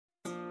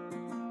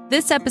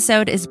This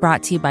episode is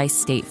brought to you by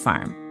State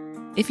Farm.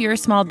 If you're a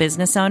small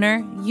business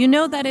owner, you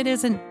know that it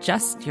isn't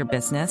just your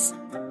business,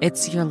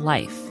 it's your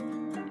life.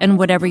 And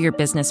whatever your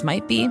business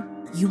might be,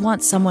 you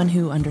want someone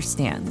who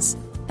understands.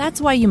 That's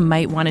why you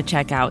might want to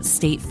check out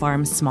State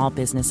Farm Small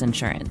Business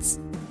Insurance.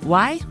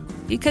 Why?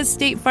 Because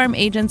State Farm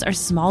agents are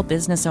small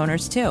business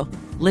owners too,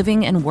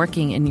 living and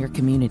working in your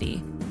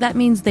community. That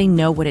means they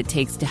know what it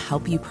takes to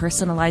help you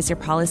personalize your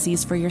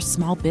policies for your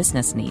small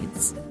business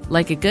needs.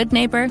 Like a good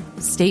neighbor,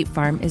 State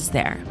Farm is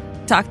there.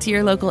 Talk to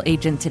your local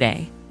agent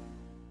today.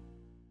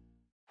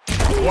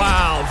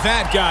 Wow,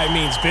 that guy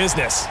means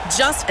business.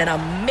 Just an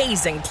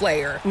amazing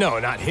player. No,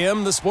 not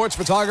him, the sports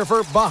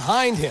photographer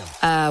behind him.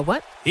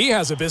 What? He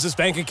has a business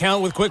bank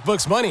account with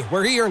QuickBooks Money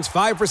where he earns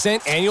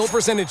 5% annual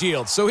percentage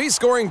yield, so he's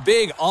scoring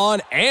big on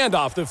and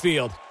off the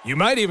field. You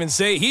might even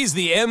say he's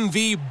the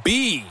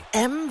MVB.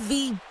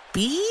 MVP?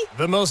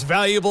 The most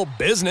valuable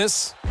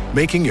business.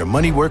 Making your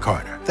money work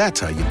harder. That's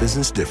how you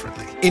business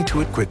differently.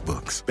 Intuit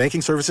QuickBooks.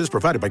 Banking services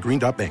provided by Green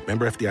Dot Bank.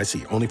 Member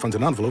FDIC. Only funds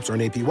and envelopes earn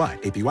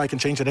APY. APY can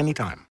change at any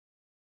time.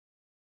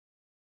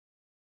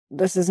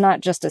 This is not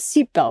just a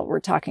seatbelt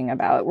we're talking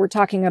about. We're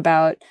talking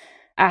about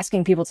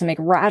asking people to make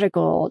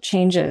radical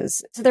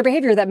changes to their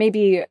behavior that may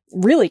be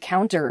really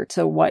counter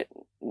to what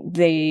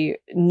they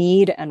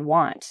need and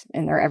want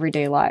in their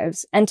everyday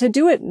lives. And to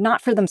do it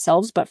not for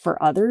themselves, but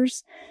for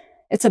others,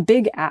 it's a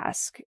big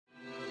ask.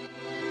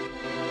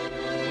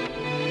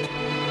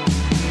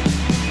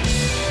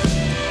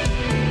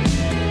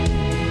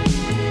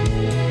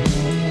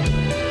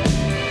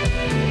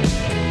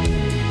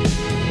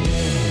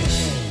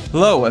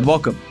 Hello and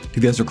welcome to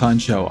the Ezra Klein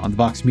Show on the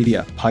Vox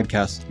Media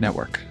Podcast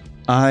Network.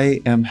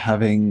 I am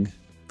having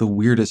the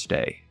weirdest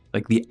day.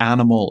 Like, the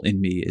animal in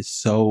me is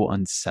so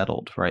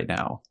unsettled right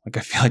now. Like,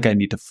 I feel like I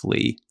need to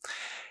flee.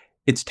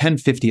 It's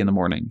 10:50 in the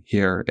morning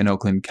here in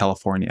Oakland,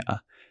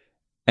 California,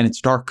 and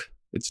it's dark.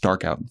 It's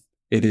dark out.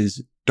 It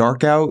is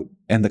dark out,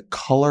 and the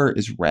color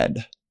is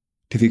red,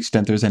 to the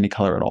extent there's any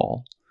color at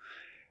all.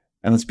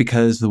 And that's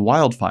because the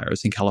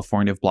wildfires in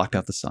California have blocked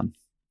out the sun.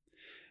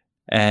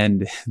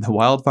 And the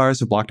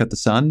wildfires have blocked out the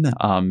sun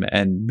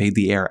and made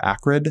the air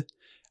acrid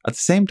at the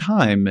same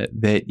time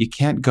that you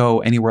can't go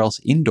anywhere else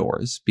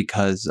indoors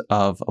because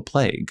of a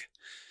plague.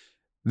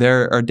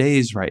 There are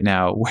days right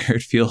now where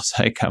it feels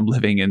like I'm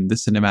living in the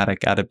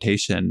cinematic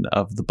adaptation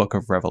of the Book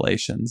of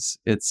Revelations.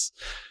 It's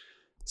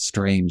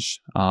strange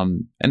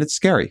and it's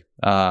scary.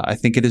 I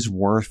think it is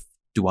worth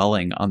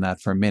dwelling on that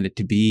for a minute.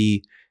 To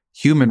be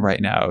human right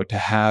now, to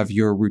have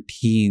your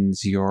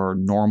routines, your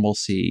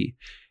normalcy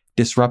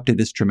disrupted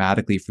this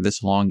dramatically for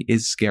this long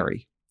is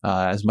scary.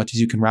 As much as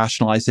you can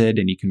rationalize it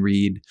and you can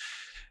read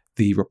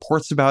the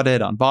reports about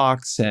it on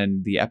Vox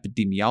and the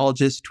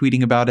epidemiologists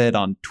tweeting about it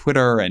on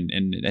Twitter and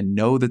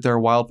know that there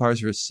are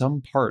wildfires, there is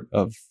some part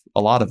of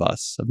a lot of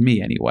us, of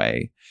me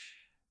anyway,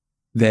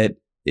 that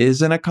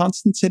is in a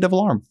constant state of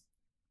alarm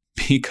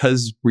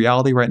because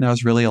reality right now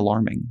is really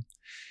alarming.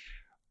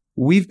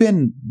 We've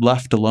been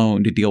left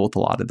alone to deal with a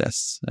lot of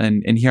this.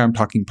 And here I'm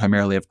talking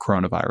primarily of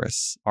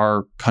coronavirus.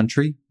 Our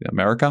country,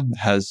 America,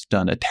 has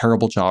done a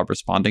terrible job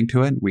responding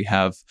to it. We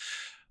have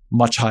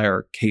much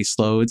higher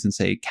caseloads than,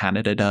 say,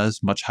 Canada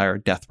does, much higher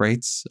death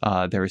rates.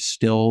 There is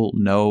still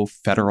no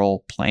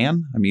federal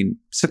plan. I mean,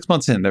 6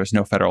 months in, there's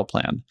no federal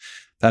plan.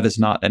 That is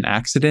not an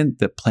accident.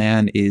 The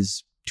plan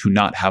is to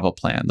not have a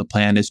plan. The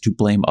plan is to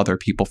blame other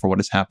people for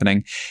what is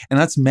happening. And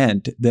that's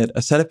meant that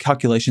a set of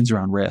calculations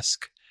around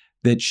risk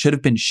that should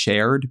have been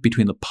shared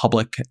between the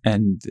public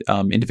and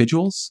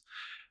individuals,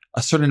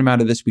 a certain amount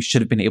of this we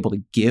should have been able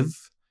to give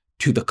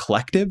to the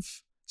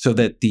collective so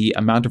that the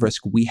amount of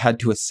risk we had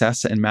to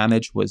assess and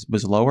manage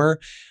was lower.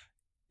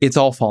 It's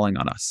all falling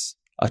on us.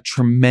 A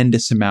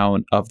tremendous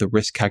amount of the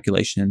risk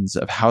calculations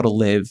of how to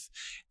live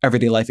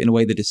everyday life in a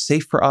way that is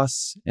safe for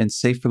us and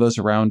safe for those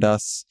around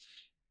us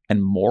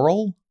and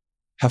moral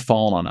have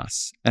fallen on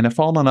us, and have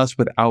fallen on us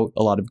without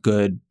a lot of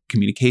good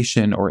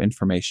communication or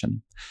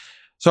information.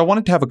 So I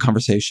wanted to have a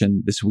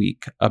conversation this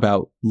week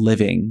about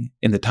living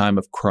in the time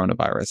of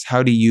coronavirus.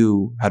 How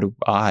do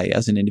I,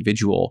 as an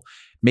individual,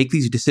 make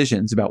these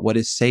decisions about what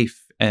is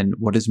safe and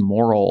what is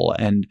moral?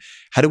 And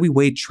how do we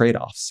weigh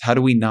trade-offs? How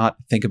do we not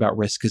think about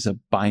risk as a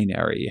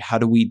binary? How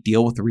do we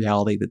deal with the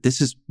reality that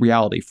this is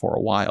reality for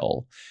a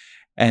while?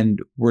 And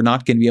we're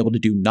not going to be able to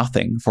do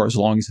nothing for as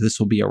long as this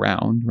will be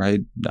around,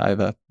 right? I have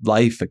a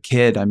life, a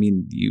kid. I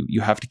mean, you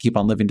have to keep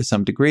on living to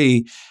some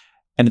degree.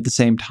 And at the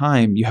same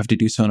time, you have to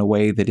do so in a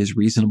way that is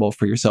reasonable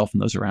for yourself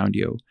and those around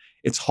you.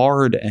 It's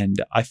hard, and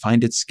I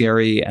find it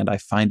scary, and I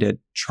find it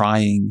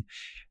trying,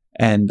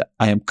 and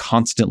I am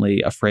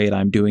constantly afraid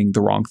I'm doing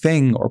the wrong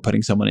thing or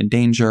putting someone in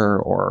danger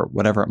or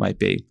whatever it might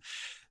be.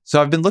 So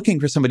I've been looking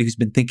for somebody who's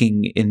been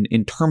thinking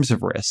in terms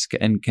of risk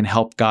and can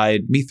help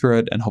guide me through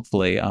it, and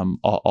hopefully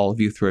all of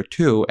you through it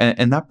too.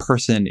 And that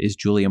person is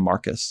Julia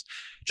Marcus.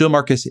 Julia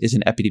Marcus is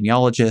an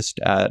epidemiologist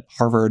at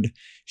Harvard.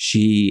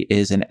 She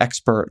is an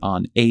expert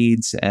on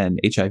AIDS and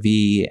HIV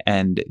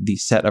and the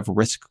set of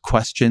risk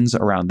questions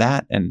around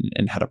that and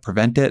how to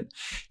prevent it.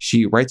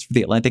 She writes for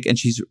The Atlantic, and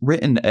she's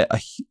written a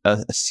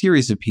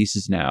series of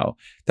pieces now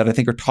that I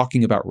think are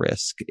talking about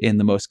risk in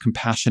the most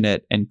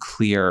compassionate and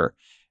clear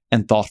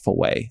and thoughtful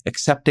way,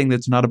 accepting that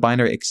it's not a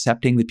binary,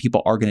 accepting that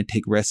people are going to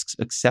take risks,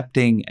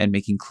 accepting and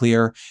making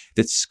clear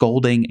that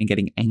scolding and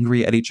getting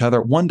angry at each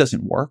other, one,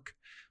 doesn't work,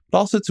 but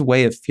also it's a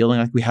way of feeling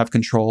like we have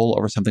control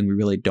over something we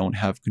really don't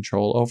have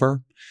control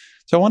over.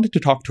 So I wanted to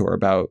talk to her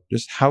about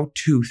just how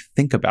to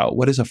think about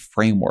what is a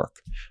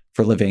framework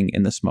for living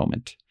in this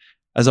moment.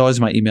 As always,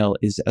 my email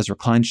is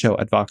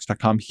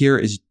EzraKleinShow@Vox.com. Here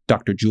is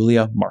Dr.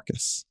 Julia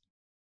Marcus.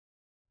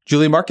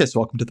 Julia Marcus,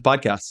 welcome to the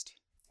podcast.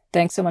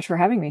 Thanks so much for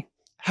having me.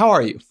 How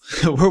are you?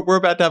 We're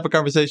about to have a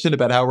conversation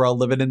about how we're all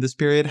living in this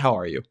period. How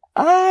are you?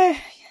 I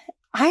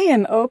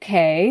am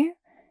okay.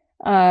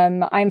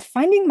 I'm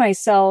finding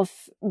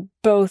myself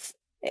both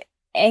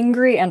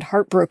angry and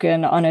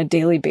heartbroken on a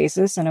daily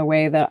basis in a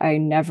way that I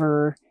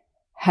never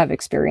have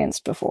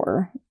experienced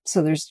before.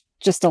 So there's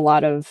just a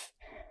lot of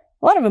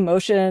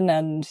emotion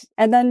and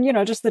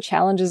then, just the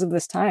challenges of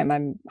this time.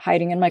 I'm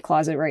hiding in my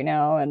closet right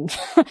now and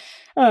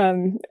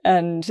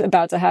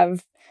about to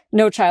have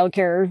no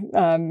childcare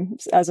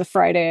as of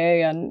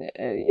Friday, and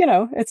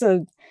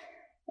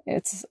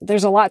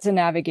there's a lot to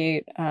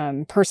navigate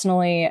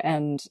personally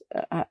and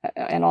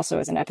also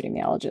as an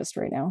epidemiologist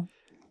right now.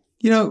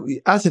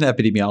 As an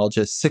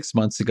epidemiologist, 6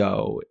 months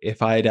ago,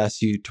 if I had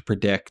asked you to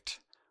predict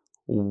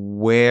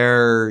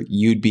where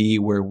you'd be,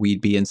 where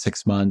we'd be in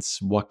 6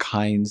 months, what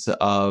kinds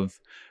of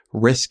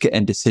risk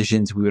and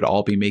decisions we would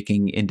all be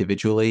making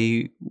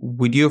individually,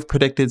 would you have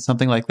predicted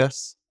something like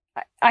this?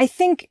 I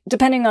think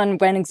depending on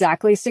when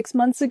exactly 6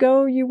 months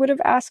ago you would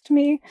have asked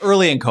me.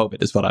 Early in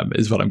COVID is what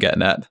I'm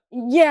getting at.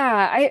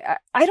 Yeah,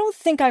 I don't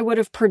think I would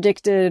have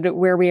predicted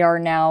where we are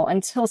now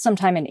until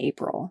sometime in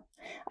April.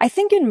 I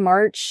think in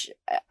March,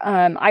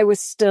 I was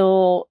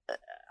still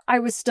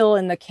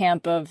in the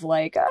camp of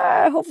like,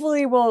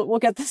 hopefully we'll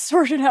get this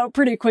sorted out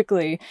pretty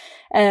quickly.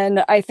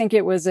 And I think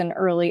it was in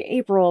early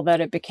April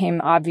that it became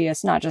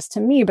obvious, not just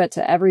to me, but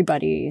to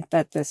everybody,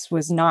 that this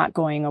was not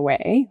going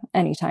away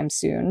anytime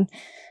soon.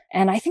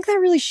 And I think that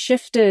really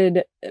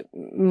shifted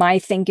my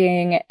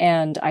thinking.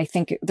 And I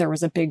think there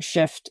was a big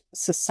shift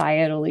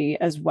societally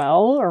as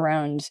well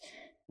around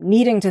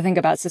needing to think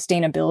about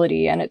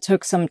sustainability. And it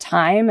took some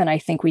time. And I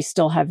think we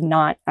still have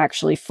not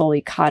actually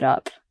fully caught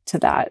up to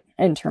that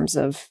in terms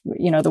of,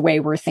 the way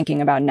we're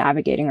thinking about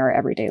navigating our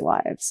everyday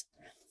lives.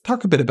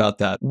 Talk a bit about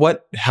that.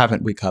 What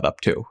haven't we caught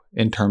up to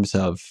in terms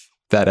of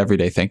that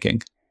everyday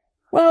thinking?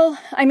 Well,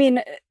 I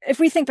mean, if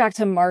we think back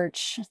to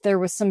March, there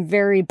was some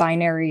very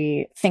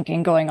binary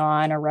thinking going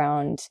on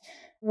around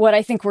what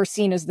I think were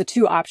seen as the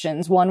two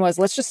options. One was,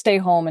 let's just stay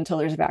home until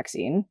there's a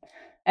vaccine.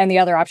 And the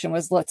other option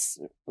was, let's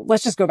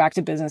just go back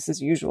to business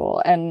as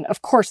usual. And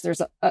of course,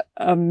 there's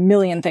a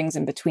million things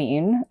in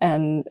between.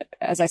 And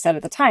as I said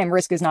at the time,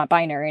 risk is not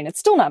binary, and it's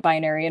still not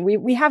binary. And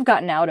we have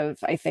gotten out of,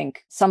 I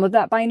think, some of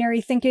that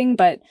binary thinking.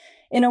 But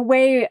in a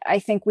way, I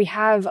think we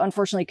have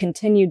unfortunately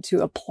continued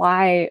to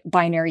apply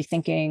binary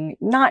thinking,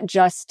 not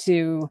just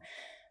to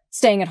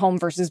staying at home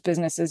versus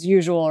business as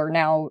usual, or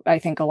now I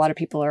think a lot of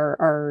people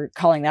are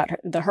calling that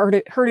the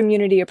herd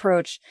immunity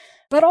approach,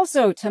 but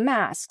also to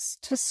masks,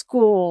 to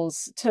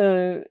schools,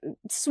 to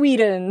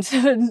Sweden,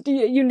 to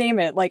you name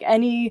it. Like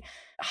any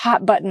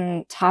hot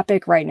button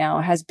topic right now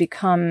has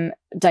become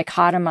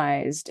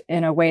dichotomized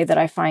in a way that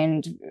I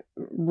find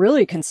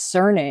really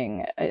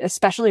concerning,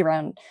 especially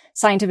around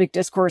scientific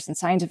discourse and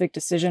scientific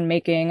decision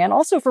making, and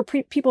also for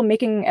people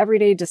making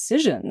everyday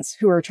decisions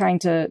who are trying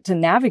to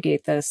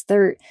navigate this.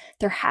 There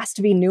has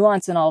to be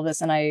nuance in all of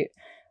this, and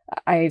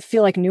I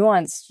feel like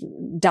nuance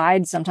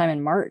died sometime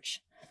in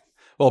March.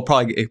 Well,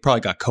 it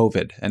probably got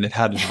COVID, and it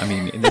had. I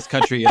mean, in this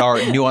country,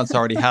 Nuance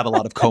already had a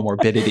lot of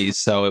comorbidities,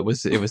 so it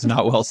was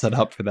not well set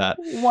up for that.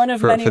 One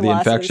of many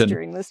losses infection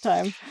during this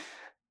time.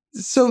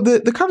 So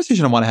the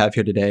conversation I want to have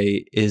here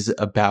today is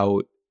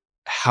about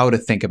how to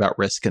think about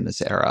risk in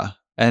this era,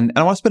 and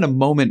I want to spend a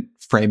moment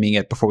framing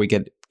it before we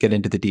get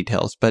into the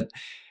details. But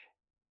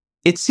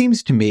it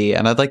seems to me,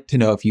 and I'd like to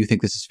know if you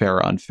think this is fair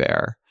or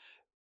unfair,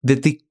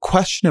 that the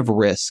question of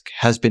risk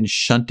has been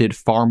shunted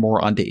far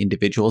more onto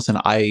individuals than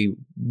I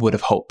would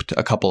have hoped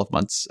a couple of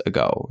months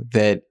ago,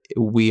 that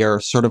we are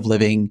sort of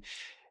living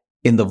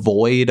in the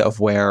void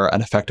of where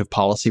an effective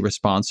policy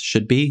response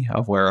should be,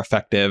 of where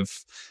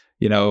effective,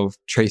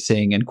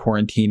 tracing and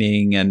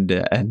quarantining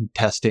and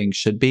testing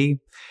should be.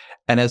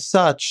 And as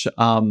such,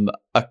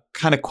 a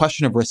kind of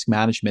question of risk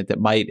management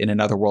that might in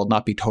another world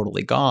not be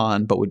totally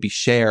gone, but would be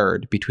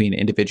shared between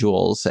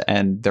individuals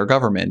and their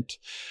government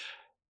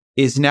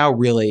is now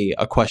really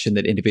a question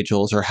that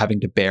individuals are having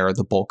to bear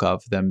the bulk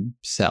of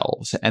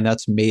themselves. And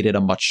that's made it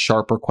a much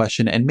sharper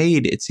question and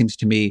made, it seems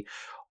to me,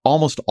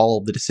 almost all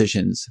of the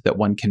decisions that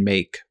one can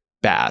make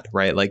bad,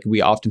 right? Like we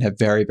often have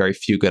very, very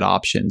few good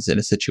options in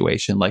a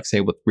situation, like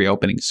say with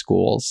reopening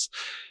schools.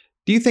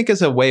 Do you think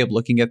as a way of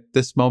looking at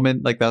this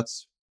moment, like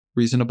that's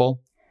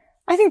reasonable?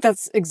 I think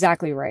that's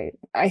exactly right.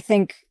 I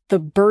think the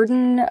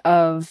burden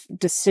of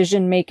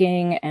decision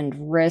making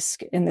and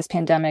risk in this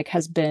pandemic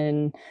has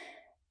been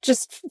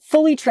just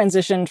fully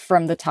transitioned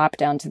from the top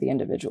down to the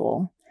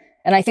individual.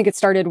 And I think it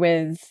started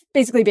with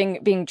basically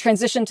being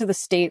transitioned to the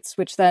states,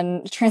 which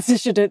then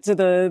transitioned it to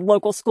the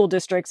local school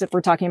districts, if we're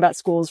talking about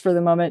schools for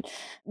the moment,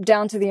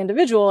 down to the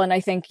individual. And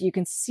I think you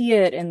can see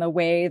it in the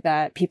way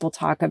that people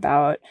talk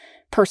about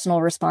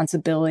personal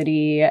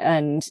responsibility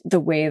and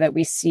the way that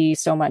we see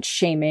so much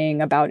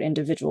shaming about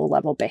individual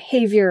level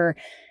behavior.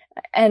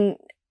 And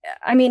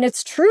I mean,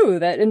 it's true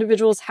that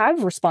individuals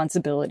have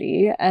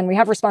responsibility, and we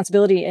have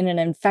responsibility in an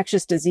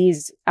infectious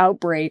disease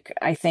outbreak,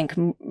 I think,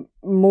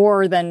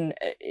 more than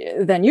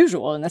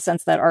usual, in the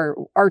sense that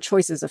our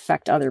choices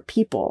affect other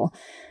people.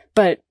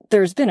 But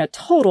there's been a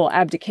total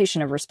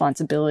abdication of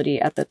responsibility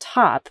at the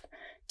top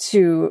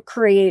to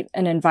create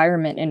an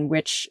environment in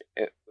which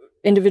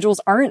individuals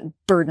aren't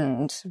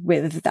burdened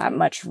with that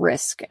much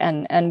risk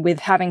and with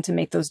having to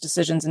make those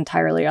decisions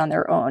entirely on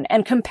their own.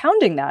 And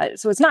compounding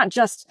that, so it's not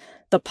just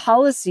the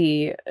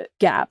policy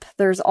gap,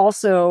 there's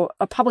also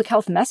a public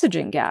health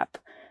messaging gap.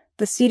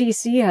 The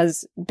CDC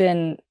has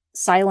been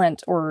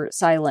silent or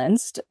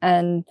silenced,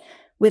 and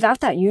without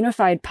that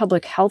unified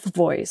public health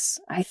voice,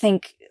 I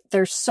think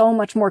there's so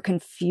much more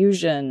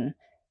confusion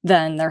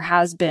than there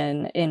has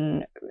been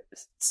in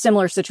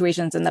similar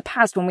situations in the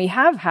past when we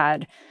have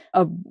had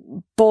a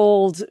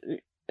bold,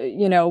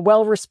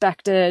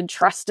 well-respected,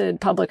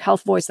 trusted public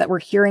health voice that we're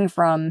hearing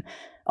from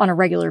on a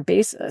regular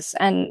basis.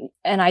 And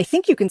I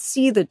think you can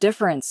see the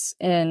difference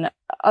in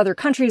other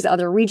countries,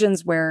 other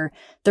regions where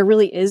there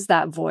really is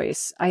that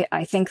voice.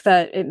 I think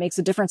that it makes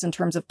a difference in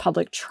terms of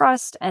public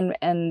trust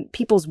and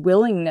people's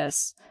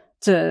willingness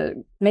to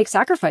make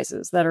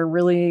sacrifices that are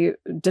really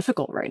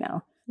difficult right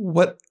now.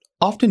 What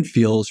often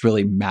feels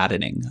really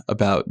maddening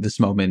about this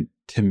moment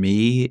to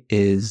me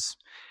is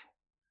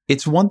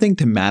it's one thing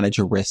to manage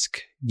a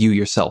risk you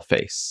yourself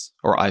face,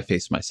 or I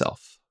face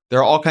myself. There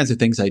are all kinds of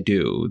things I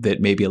do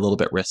that may be a little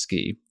bit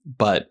risky,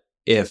 but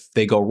if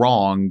they go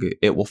wrong,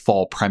 it will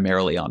fall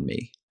primarily on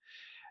me.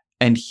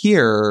 And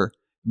here,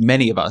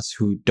 many of us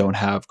who don't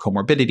have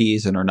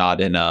comorbidities and are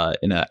not in a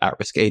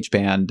at-risk age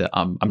band,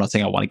 I'm not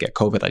saying I want to get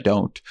COVID, I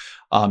don't,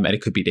 and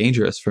it could be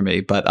dangerous for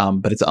me, but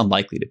it's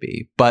unlikely to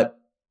be. But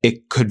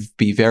it could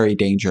be very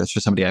dangerous for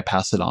somebody I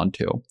pass it on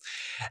to.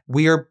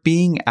 We are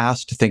being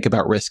asked to think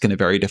about risk in a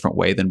very different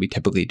way than we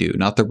typically do.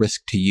 Not the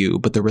risk to you,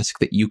 but the risk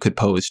that you could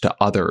pose to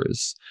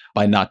others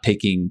by not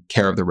taking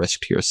care of the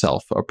risk to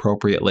yourself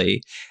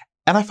appropriately.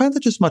 And I find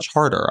that just much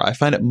harder. I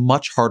find it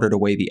much harder to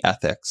weigh the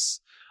ethics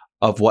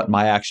of what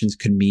my actions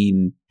could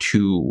mean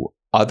to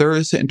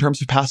others in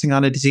terms of passing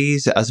on a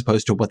disease as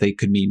opposed to what they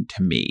could mean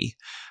to me.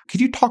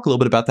 Could you talk a little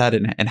bit about that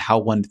and how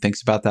one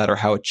thinks about that or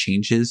how it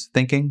changes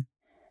thinking?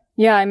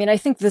 Yeah, I mean, I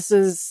think this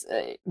is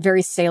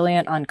very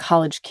salient on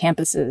college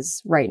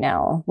campuses right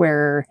now,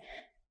 where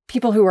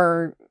people who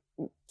are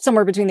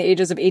somewhere between the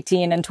ages of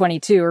 18 and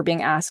 22 are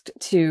being asked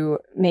to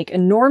make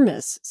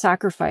enormous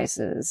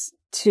sacrifices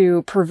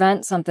to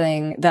prevent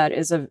something that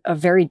is a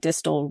very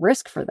distal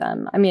risk for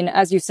them. I mean,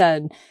 as you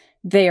said,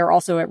 they are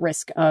also at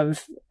risk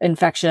of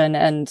infection,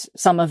 and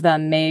some of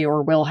them may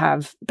or will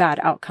have bad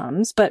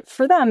outcomes. But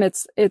for them,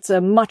 it's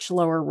a much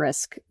lower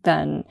risk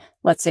than,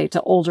 let's say,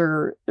 to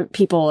older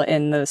people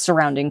in the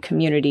surrounding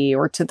community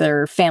or to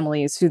their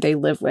families who they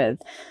live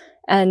with.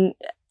 And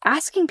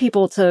asking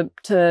people to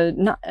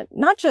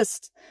not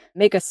just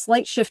make a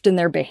slight shift in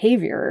their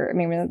behavior. I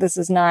mean, this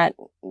is not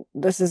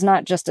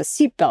just a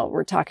seatbelt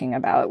we're talking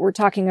about. We're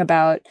talking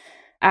about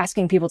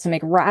asking people to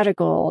make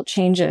radical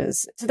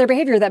changes to their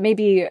behavior that may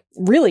be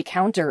really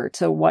counter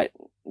to what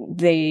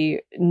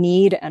they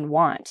need and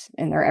want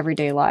in their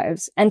everyday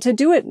lives, and to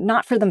do it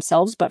not for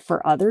themselves, but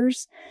for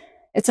others.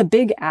 It's a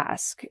big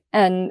ask.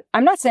 And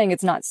I'm not saying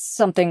it's not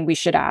something we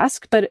should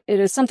ask, but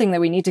it is something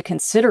that we need to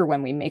consider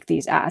when we make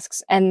these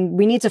asks. And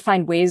we need to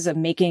find ways of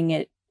making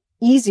it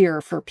easier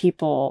for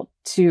people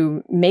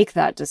to make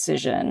that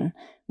decision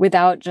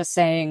without just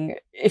saying,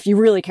 if you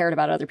really cared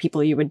about other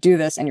people, you would do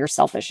this, and you're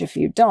selfish if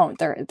you don't.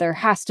 There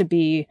has to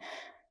be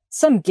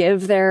some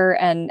give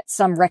there and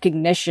some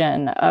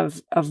recognition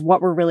of what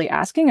we're really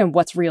asking and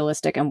what's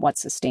realistic and what's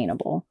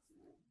sustainable.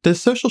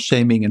 Does social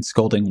shaming and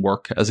scolding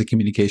work as a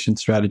communication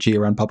strategy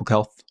around public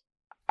health?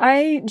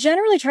 I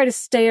generally try to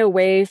stay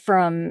away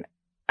from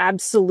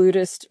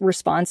absolutist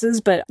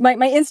responses, but my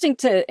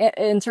instinct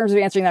in terms of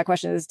answering that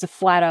question is to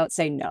flat out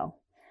say no.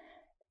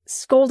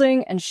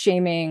 Scolding and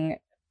shaming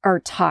are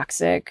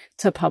toxic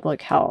to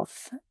public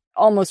health,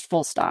 almost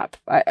full stop,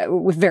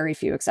 with very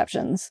few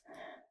exceptions.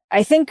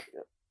 I think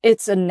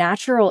it's a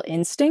natural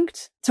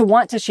instinct to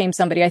want to shame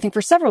somebody, I think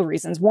for several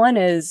reasons. One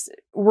is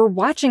we're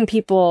watching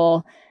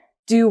people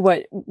do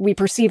what we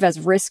perceive as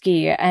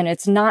risky, and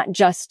it's not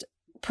just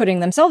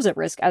putting themselves at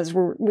risk, as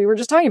we were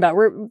just talking about.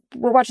 We're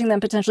watching them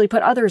potentially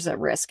put others at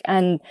risk.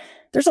 And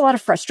there's a lot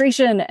of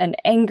frustration and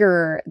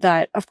anger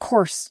that, of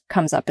course,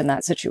 comes up in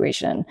that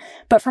situation.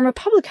 But from a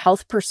public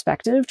health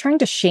perspective, trying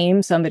to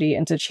shame somebody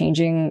into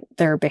changing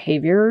their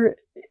behavior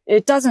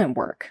it doesn't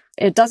work.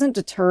 It doesn't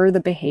deter the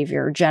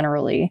behavior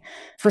generally.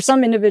 For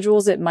some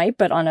individuals, it might,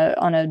 but on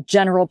a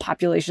general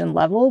population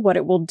level, what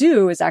it will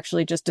do is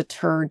actually just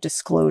deter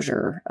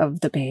disclosure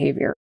of the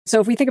behavior. So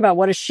if we think about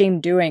what is shame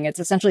doing, it's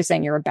essentially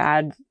saying you're a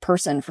bad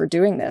person for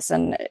doing this.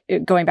 And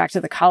going back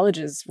to the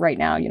colleges right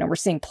now, we're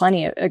seeing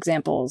plenty of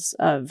examples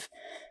of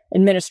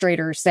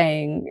administrators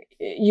saying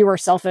you are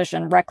selfish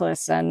and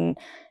reckless and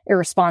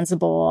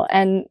irresponsible.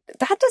 And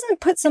that doesn't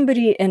put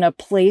somebody in a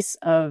place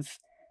of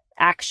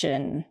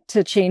action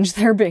to change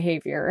their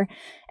behavior.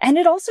 And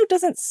it also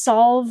doesn't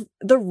solve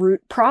the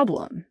root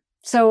problem.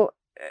 So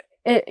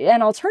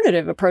an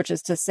alternative approach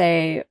is to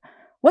say,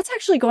 what's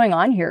actually going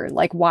on here?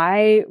 Like,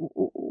 why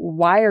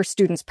are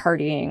students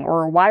partying,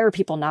 or why are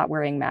people not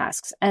wearing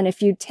masks? And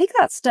if you take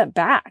that step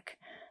back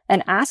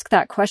and ask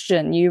that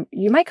question, you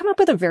might come up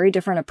with a very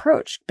different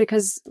approach.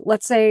 Because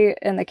let's say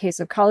in the case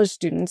of college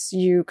students,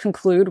 you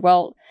conclude,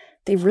 well,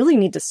 they really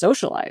need to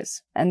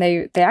socialize and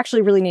they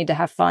actually really need to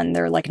have fun.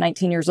 They're like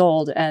 19 years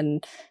old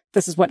and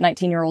this is what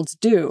 19-year-olds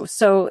do.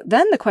 So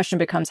then the question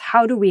becomes,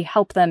 how do we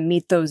help them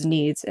meet those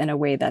needs in a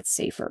way that's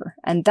safer?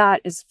 And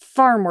that is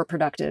far more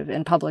productive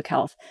in public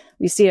health.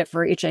 We see it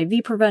for HIV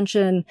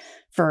prevention,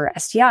 for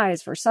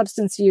STIs, for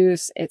substance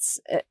use. It's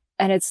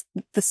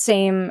the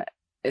same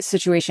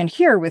situation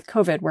here with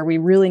COVID, where we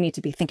really need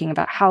to be thinking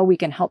about how we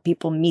can help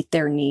people meet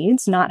their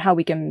needs, not how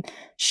we can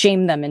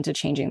shame them into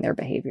changing their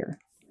behavior.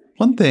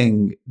 One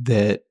thing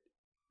that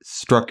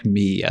struck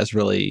me as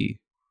really,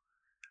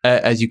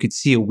 as you could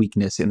see, a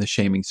weakness in the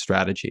shaming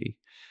strategy,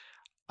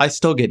 I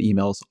still get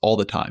emails all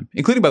the time,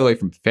 including, by the way,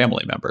 from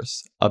family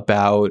members,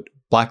 about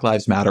Black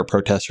Lives Matter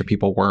protests where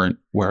people weren't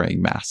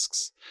wearing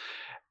masks.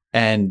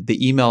 And the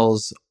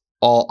emails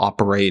all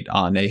operate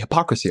on a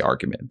hypocrisy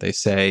argument. They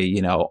say,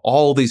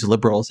 all these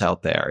liberals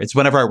out there, it's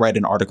whenever I write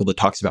an article that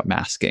talks about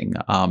masking,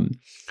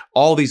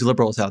 all these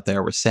liberals out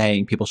there were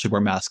saying people should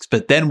wear masks.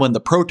 But then when the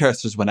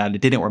protesters went out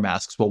and didn't wear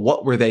masks, well,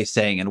 what were they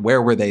saying and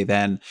where were they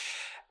then?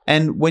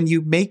 And when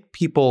you make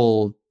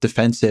people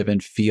defensive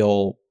and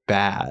feel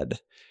bad,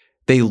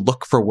 they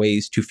look for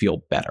ways to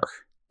feel better.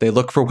 They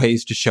look for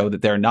ways to show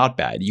that they're not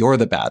bad. You're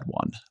the bad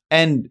one.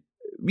 And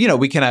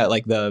we can,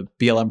 like, the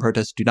BLM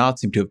protests do not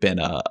seem to have been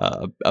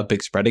a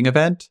big spreading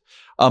event.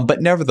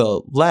 But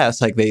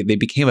nevertheless, like, they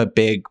became a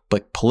big,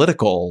 like,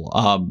 political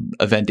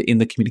event in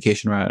the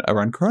communication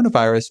around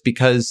coronavirus,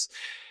 because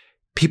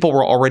people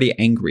were already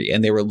angry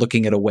and they were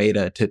looking at a way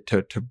to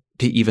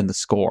even the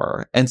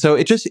score. And so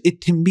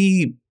it to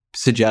me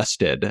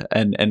suggested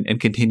and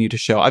continue to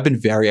show, I've been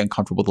very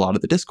uncomfortable with a lot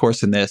of the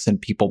discourse in this, and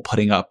people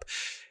putting up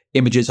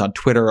images on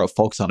Twitter of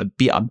folks on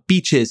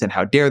beaches and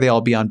how dare they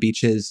all be on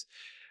beaches.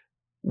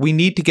 We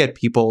need to get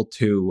people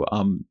to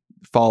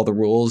follow the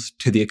rules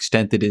to the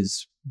extent that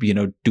is,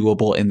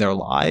 doable in their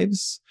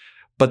lives.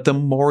 But the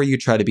more you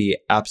try to be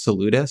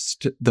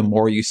absolutist, the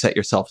more you set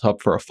yourself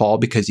up for a fall,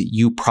 because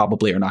you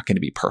probably are not going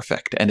to be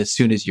perfect. And as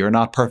soon as you're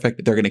not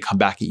perfect, they're going to come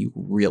back at you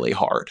really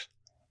hard.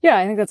 Yeah,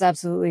 I think that's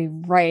absolutely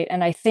right.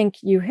 And I think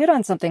you hit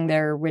on something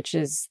there, which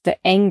is the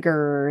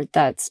anger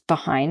that's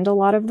behind a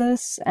lot of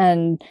this.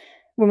 And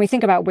when we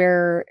think about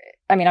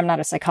I'm not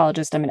a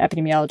psychologist, I'm an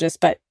epidemiologist,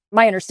 but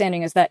my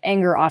understanding is that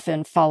anger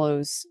often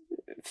follows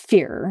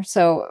fear.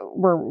 So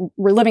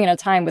we're living in a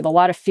time with a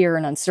lot of fear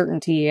and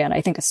uncertainty. And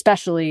I think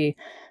especially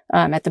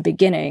at the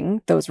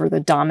beginning, those were the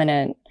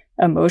dominant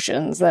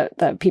emotions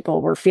that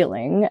people were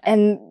feeling.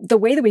 And the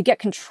way that we get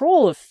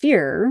control of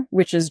fear,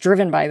 which is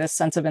driven by this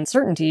sense of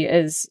uncertainty,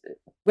 is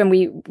when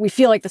we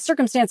feel like the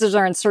circumstances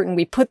are uncertain,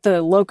 we put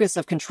the locus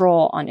of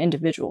control on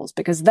individuals,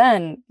 because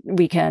then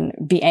we can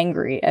be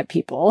angry at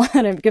people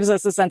and it gives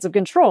us a sense of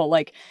control.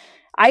 Like,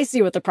 I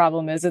see what the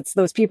problem is. It's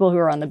those people who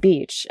are on the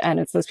beach, and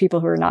it's those people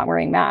who are not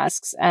wearing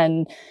masks.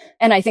 And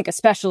I think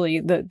especially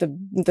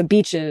the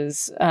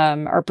beaches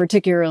are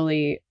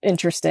particularly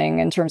interesting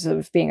in terms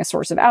of being a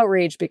source of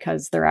outrage,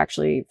 because they're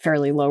actually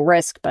fairly low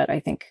risk. But I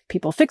think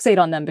people fixate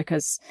on them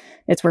because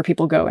it's where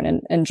people go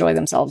and enjoy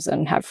themselves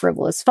and have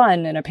frivolous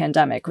fun in a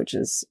pandemic, which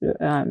is,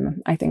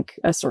 I think,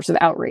 a source of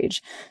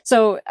outrage.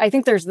 So I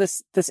think there's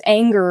this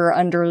anger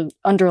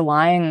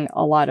underlying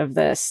a lot of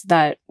this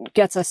that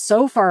gets us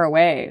so far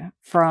away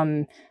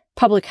from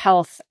public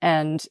health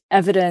and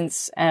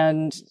evidence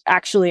and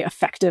actually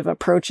effective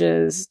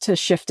approaches to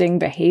shifting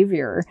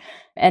behavior,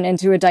 and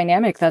into a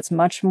dynamic that's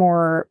much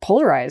more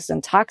polarized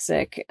and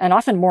toxic and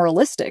often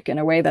moralistic in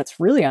a way that's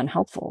really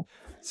unhelpful.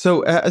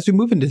 So as we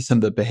move into some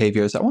of the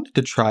behaviors, I wanted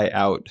to try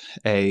out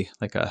a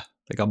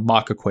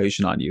mock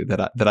equation on you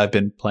that I've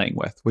been playing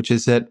with, which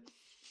is that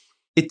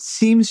it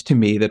seems to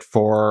me that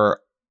for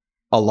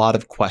a lot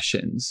of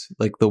questions,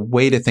 like, the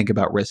way to think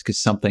about risk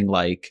is something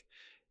like,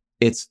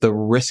 it's the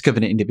risk of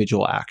an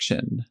individual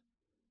action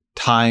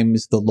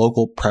times the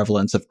local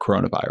prevalence of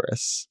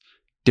coronavirus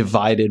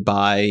divided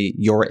by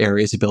your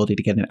area's ability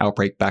to get an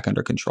outbreak back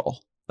under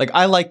control. Like,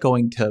 I like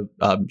going to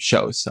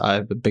shows.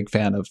 I'm a big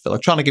fan of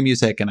electronic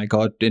music, and I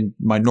go out in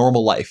my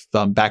normal life.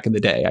 Back in the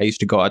day, I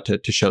used to go out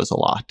to shows a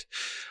lot.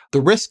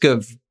 The risk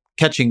of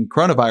catching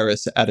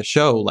coronavirus at a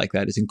show like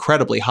that is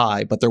incredibly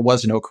high, but there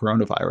was no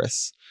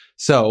coronavirus.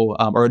 So,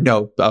 or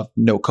no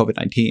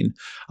COVID-19.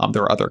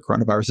 There were other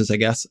coronaviruses, I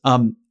guess.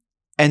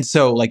 And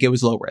so like it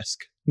was low risk.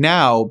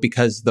 Now,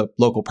 because the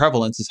local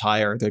prevalence is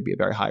higher, there'd be a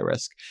very high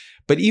risk.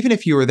 But even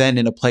if you were then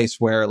in a place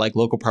where like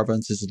local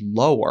prevalence is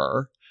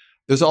lower,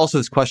 there's also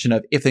this question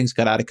of if things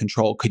got out of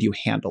control, could you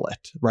handle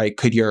it, right?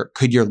 Could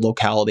your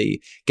locality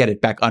get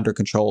it back under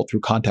control through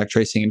contact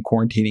tracing and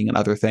quarantining and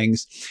other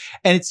things?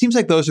 And it seems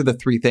like those are the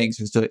three things: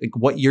 is like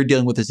what you're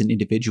dealing with as an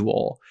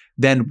individual,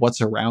 then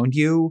what's around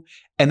you,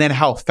 and then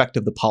how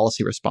effective the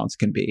policy response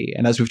can be.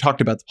 And as we've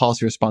talked about, the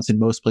policy response in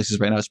most places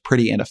right now is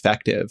pretty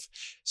ineffective.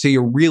 So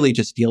you're really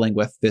just dealing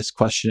with this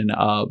question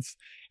of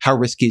how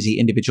risky is the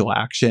individual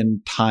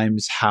action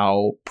times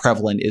how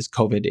prevalent is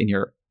COVID in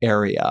your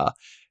area.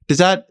 Does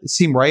that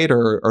seem right,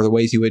 or are there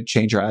ways you would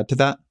change or add to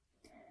that?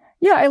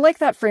 Yeah, I like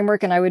that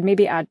framework, and I would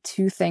maybe add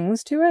two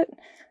things to it.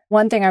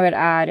 One thing I would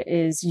add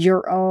is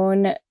your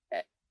own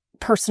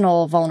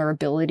personal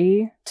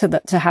vulnerability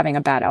to having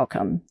a bad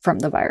outcome from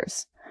the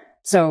virus.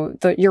 So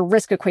your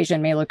risk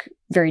equation may look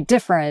very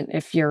different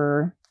if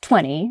you're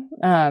 20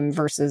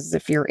 versus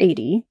if you're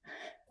 80.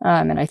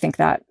 And I think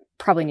that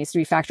probably needs to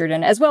be factored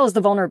in, as well as the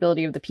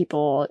vulnerability of the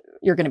people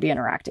you're going to be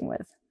interacting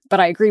with.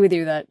 But I agree with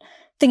you that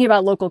thinking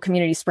about local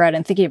community spread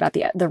and thinking about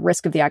the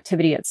risk of the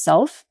activity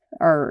itself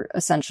are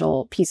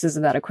essential pieces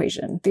of that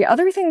equation. The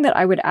other thing that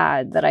I would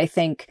add that I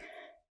think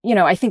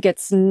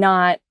it's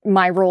not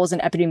my role as an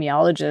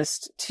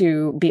epidemiologist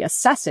to be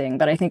assessing,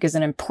 but I think is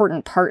an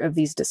important part of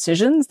these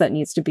decisions that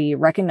needs to be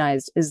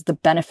recognized is the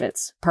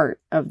benefits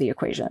part of the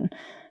equation.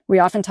 We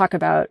often talk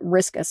about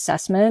risk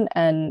assessment,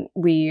 and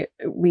we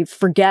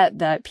forget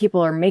that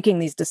people are making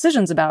these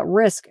decisions about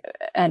risk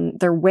and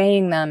they're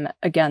weighing them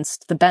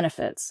against the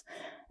benefits.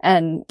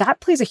 And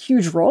that plays a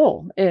huge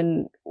role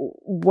in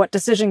what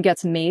decision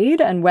gets made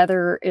and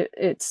whether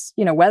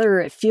whether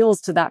it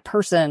feels to that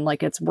person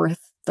like it's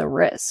worth the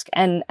risk.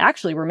 And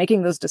actually, we're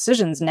making those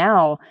decisions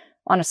now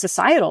on a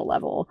societal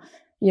level.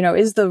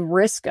 Is the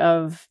risk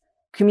of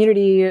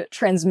community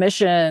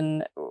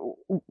transmission,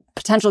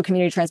 potential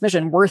community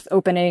transmission, worth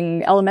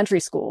opening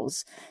elementary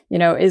schools?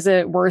 Is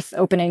it worth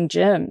opening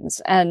gyms?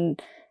 And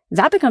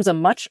that becomes a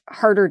much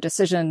harder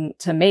decision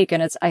to make.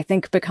 And it's, I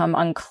think, become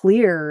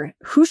unclear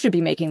who should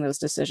be making those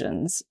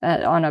decisions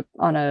on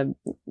a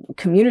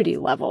community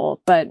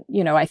level. But,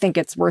 I think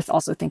it's worth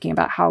also thinking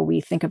about how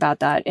we think about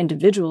that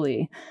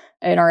individually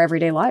in our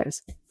everyday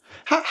lives.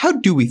 How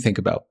do we think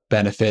about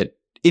benefit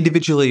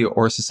individually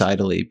or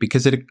societally?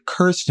 Because it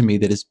occurs to me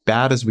that as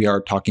bad as we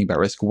are talking about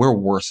risk, we're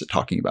worse at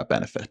talking about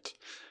benefit.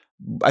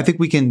 I think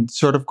we can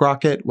sort of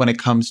grok it when it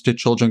comes to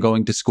children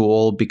going to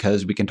school,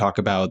 because we can talk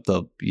about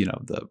the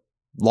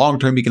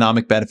long-term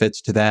economic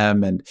benefits to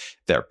them, and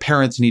their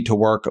parents need to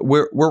work.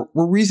 We're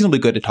reasonably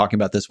good at talking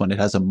about this when it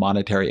has a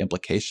monetary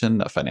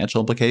implication, a financial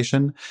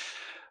implication.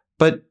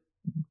 But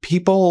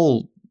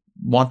people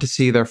want to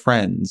see their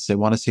friends. They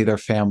want to see their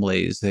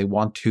families. They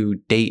want to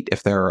date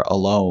if they're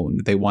alone.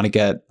 They want to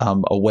get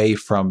away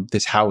from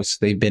this house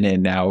they've been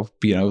in now,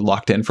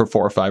 locked in for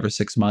 4 or 5 or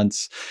 6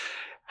 months.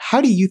 How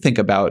do you think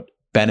about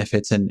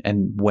benefits and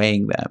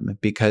weighing them?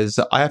 Because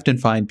I often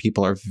find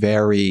people are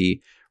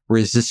very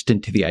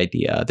resistant to the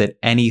idea that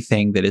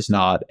anything that is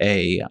not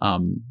a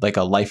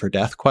life or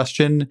death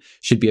question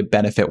should be a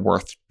benefit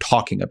worth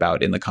talking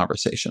about in the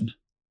conversation.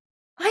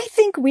 I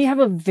think we have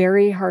a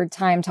very hard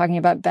time talking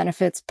about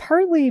benefits,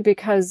 partly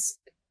because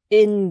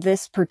in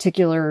this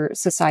particular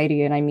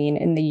society, and I mean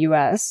in the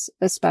US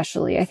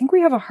especially, I think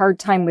we have a hard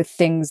time with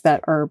things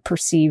that are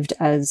perceived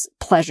as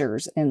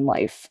pleasures in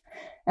life.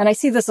 And I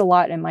see this a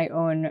lot in my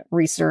own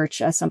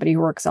research as somebody who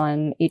works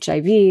on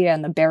HIV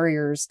and the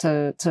barriers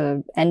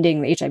to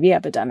ending the HIV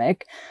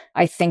epidemic.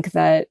 I think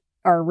that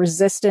our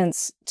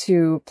resistance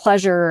to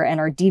pleasure and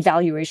our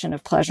devaluation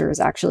of pleasure is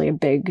actually a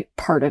big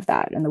part of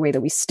that, and the way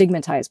that we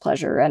stigmatize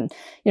pleasure. And,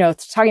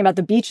 talking about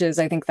the beaches,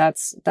 I think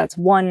that's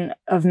one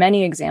of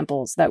many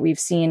examples that we've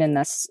seen in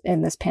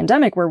this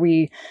pandemic, where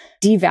we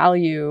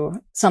devalue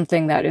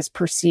something that is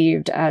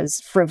perceived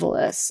as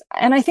frivolous.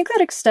 And I think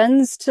that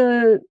extends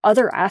to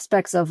other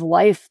aspects of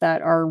life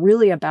that are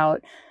really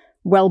about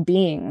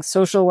well-being,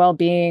 social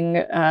well-being,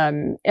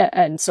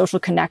 and social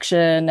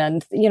connection.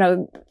 And,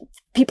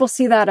 people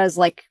see that as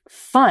like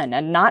fun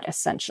and not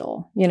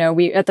essential.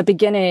 We, at the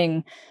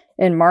beginning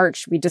in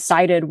March, we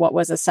decided what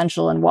was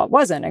essential and what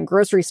wasn't, and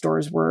grocery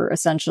stores were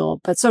essential,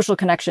 but social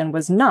connection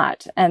was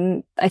not.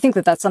 And I think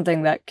that that's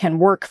something that can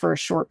work for a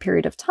short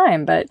period of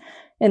time, but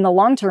in the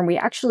long term, we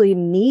actually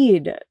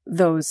need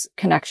those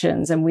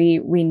connections, and we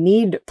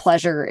need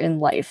pleasure in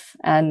life,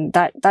 and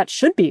that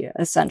should be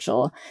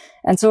essential.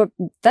 And so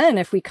then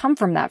if we come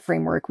from that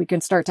framework, we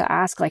can start to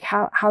ask, like,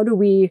 how do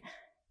we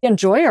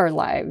enjoy our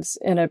lives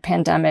in a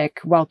pandemic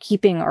while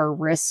keeping our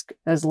risk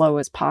as low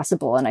as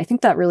possible? And I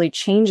think that really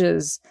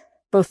changes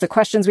both the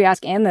questions we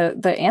ask and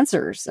the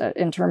answers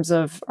in terms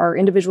of our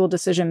individual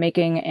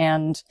decision-making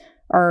and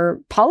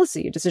our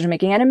policy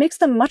decision-making. And it makes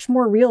them much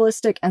more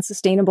realistic and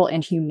sustainable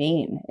and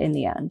humane in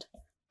the end.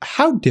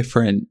 How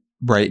different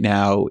right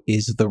now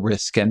is the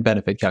risk and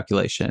benefit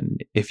calculation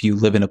if you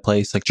live in a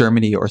place like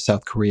Germany or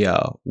South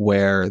Korea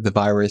where the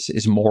virus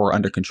is more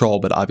under control,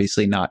 but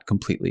obviously not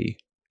completely?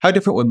 How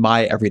different would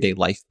my everyday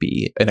life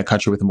be in a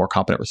country with a more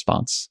competent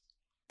response?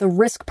 The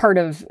risk part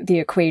of the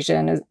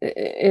equation,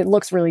 it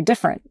looks really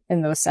different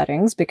in those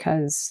settings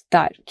because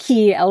that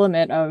key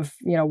element of,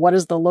 what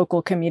is the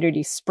local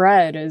community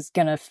spread is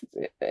going to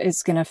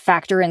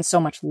factor in so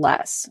much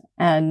less.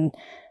 And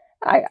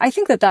I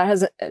think that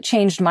has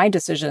changed my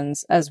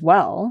decisions as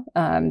well.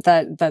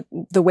 That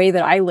the way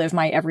that I live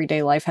my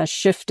everyday life has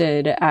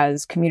shifted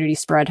as community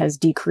spread has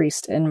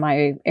decreased in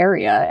my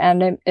area,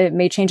 and it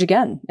may change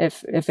again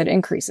if it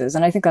increases.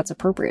 And I think that's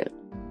appropriate.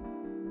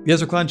 The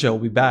Ezra Klein Show will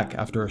be back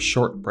after a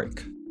short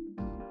break.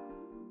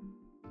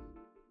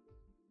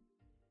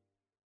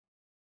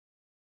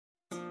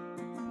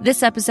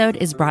 This episode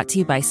is brought to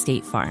you by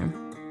State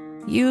Farm.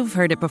 You've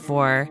heard it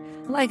before.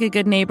 Like a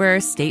good neighbor,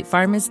 State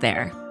Farm is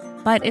there.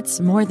 But it's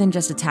more than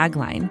just a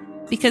tagline,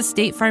 because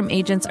State Farm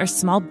agents are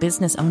small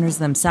business owners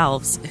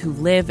themselves who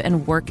live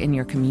and work in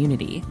your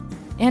community.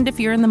 And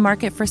if you're in the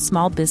market for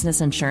small business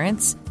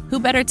insurance, who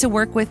better to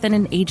work with than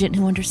an agent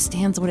who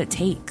understands what it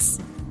takes?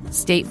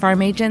 State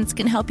Farm agents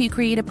can help you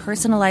create a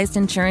personalized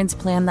insurance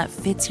plan that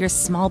fits your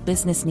small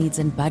business needs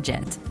and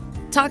budget.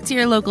 Talk to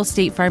your local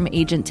State Farm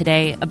agent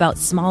today about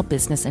small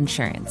business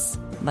insurance.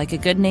 Like a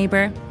good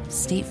neighbor,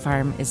 State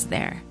Farm is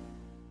there.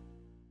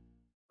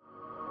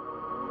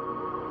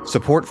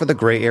 Support for the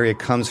gray area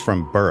comes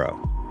from Burrow.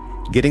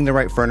 Getting the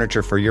right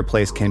furniture for your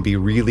place can be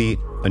really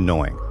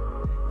annoying.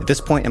 At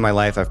this point in my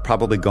life, I've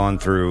probably gone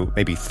through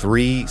maybe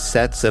 3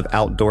 sets of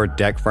outdoor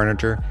deck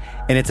furniture,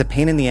 and it's a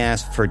pain in the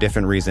ass for a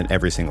different reason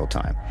every single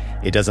time.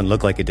 It doesn't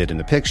look like it did in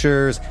the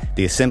pictures,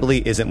 the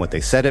assembly isn't what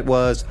they said it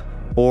was,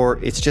 or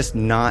it's just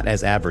not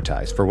as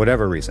advertised for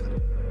whatever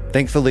reason.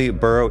 Thankfully,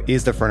 Burrow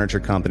is the furniture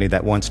company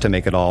that wants to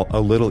make it all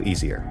a little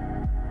easier.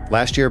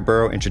 Last year,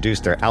 Burrow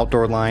introduced their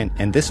outdoor line,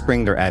 and this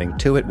spring they're adding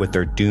to it with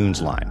their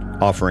Dunes line,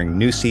 offering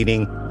new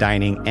seating,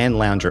 dining, and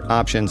lounger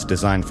options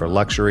designed for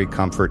luxury,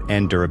 comfort,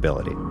 and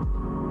durability.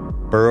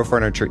 Burrow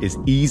furniture is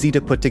easy to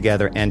put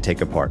together and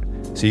take apart,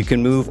 so you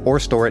can move or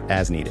store it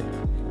as needed.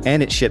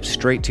 And it ships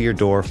straight to your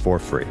door for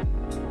free.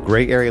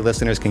 Gray Area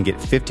listeners can get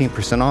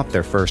 15% off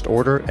their first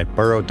order at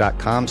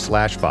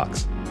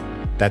burrow.com/Vox.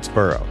 That's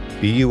Burrow,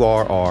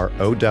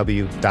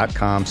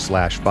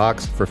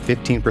 BURROW.com/Vox for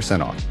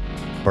 15% off.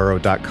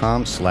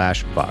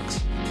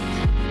 burrow.com/Vox.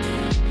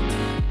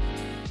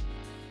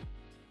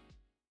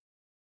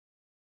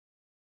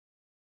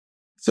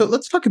 So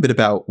let's talk a bit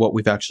about what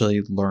we've actually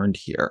learned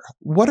here.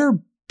 What are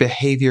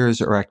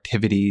behaviors or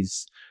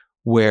activities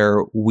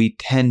where we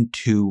tend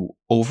to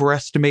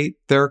overestimate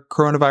their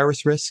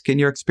coronavirus risk in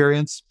your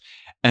experience?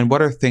 And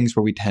what are things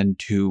where we tend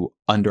to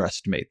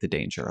underestimate the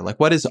danger? Like,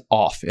 what is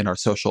off in our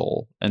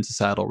social and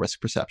societal risk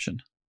perception?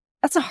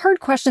 That's a hard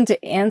question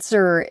to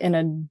answer in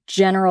a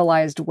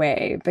generalized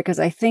way, because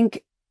I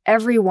think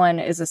everyone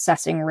is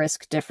assessing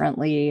risk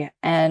differently,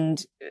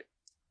 and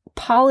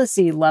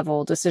policy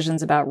level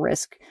decisions about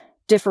risk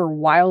differ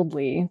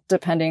wildly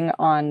depending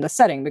on the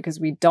setting, because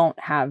we don't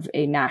have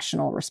a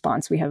national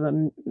response. We have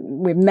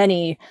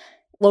many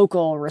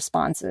local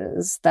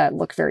responses that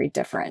look very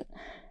different.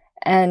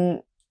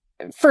 And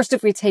first,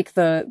 if we take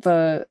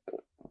the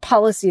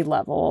policy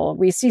level,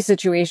 we see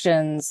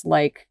situations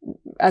like,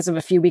 as of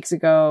a few weeks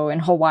ago in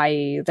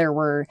Hawaii, there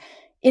were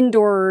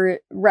indoor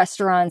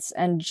restaurants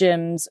and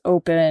gyms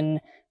open,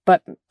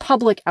 but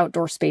public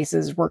outdoor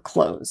spaces were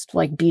closed,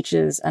 like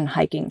beaches and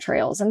hiking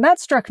trails. And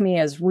that struck me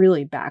as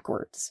really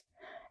backwards.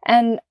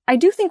 And I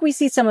do think we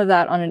see some of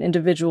that on an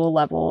individual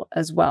level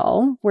as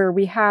well, where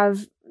we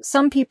have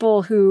some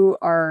people who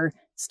are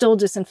still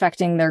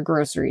disinfecting their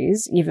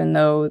groceries, even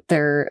though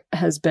there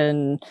has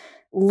been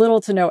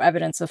little to no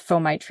evidence of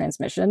fomite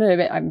transmission.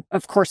 I,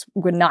 of course,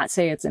 would not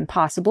say it's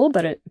impossible,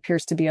 but it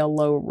appears to be a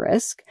low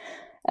risk.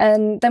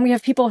 And then we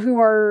have people who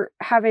are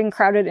having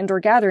crowded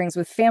indoor gatherings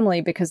with family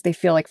because they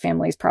feel like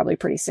family is probably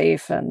pretty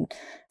safe and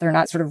they're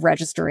not sort of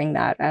registering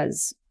that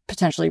as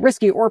potentially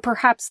risky, or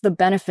perhaps the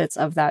benefits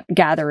of that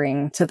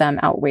gathering to them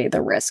outweigh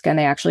the risk and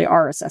they actually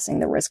are assessing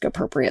the risk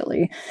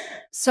appropriately.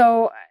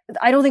 So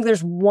I don't think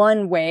there's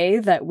one way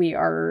that we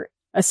are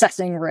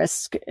assessing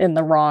risk in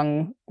the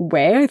wrong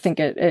way. I think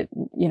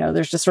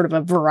there's just sort of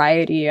a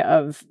variety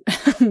of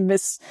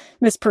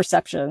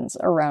misperceptions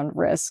around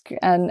risk,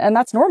 and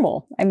that's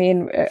normal. I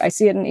mean, I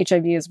see it in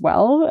HIV as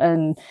well,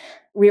 and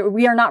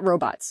we are not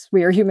robots.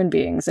 We are human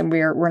beings, and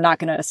we're not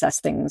going to assess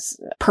things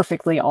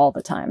perfectly all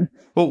the time.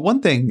 Well, one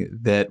thing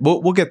that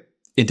we'll get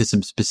into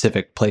some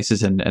specific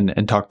places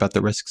and talk about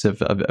the risks of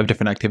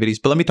different activities,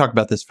 but let me talk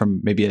about this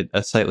from maybe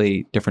a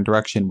slightly different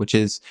direction, which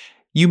is,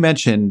 you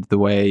mentioned the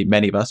way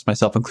many of us,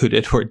 myself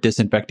included, were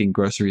disinfecting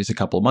groceries a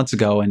couple of months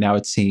ago, and now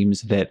it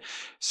seems that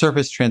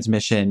surface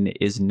transmission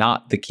is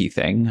not the key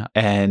thing,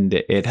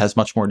 and it has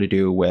much more to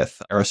do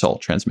with aerosol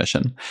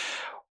transmission.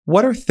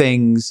 What are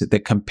things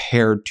that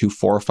compared to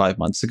 4 or 5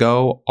 months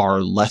ago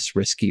are less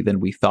risky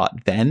than we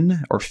thought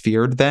then or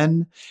feared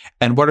then?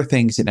 And what are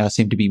things that now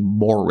seem to be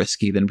more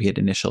risky than we had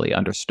initially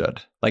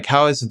understood? Like,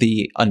 how has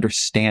the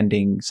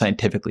understanding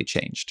scientifically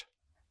changed?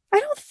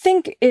 I don't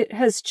think it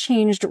has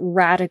changed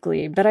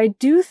radically, but I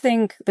do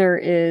think there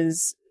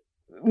is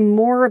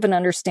more of an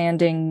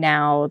understanding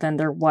now than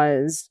there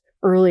was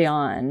early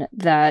on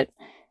that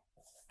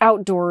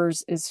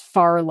outdoors is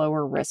far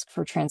lower risk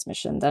for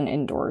transmission than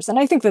indoors. And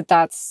I think that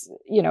that's,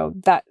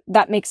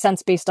 that makes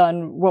sense based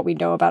on what we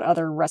know about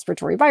other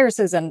respiratory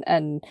viruses,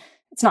 and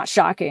it's not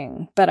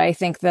shocking. But I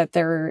think that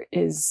there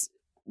is,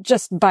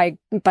 just by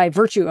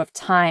virtue of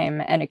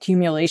time and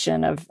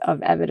accumulation of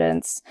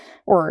evidence,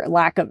 or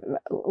lack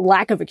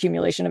of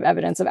accumulation of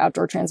evidence of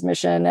outdoor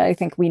transmission, I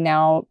think we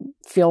now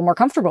feel more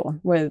comfortable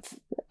with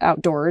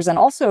outdoors. And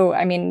also,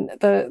 I mean,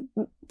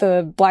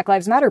 the Black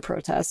Lives Matter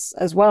protests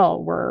as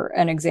well were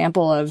an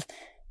example of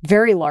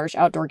very large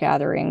outdoor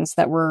gatherings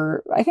that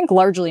were, I think,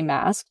 largely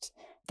masked,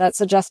 that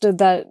suggested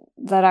that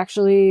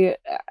actually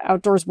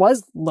outdoors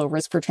was low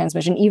risk for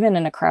transmission, even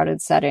in a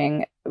crowded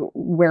setting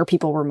where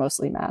people were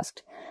mostly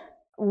masked.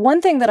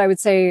 One thing that I would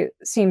say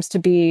seems to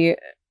be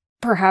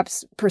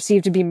perhaps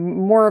perceived to be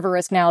more of a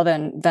risk now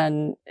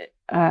than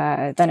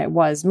it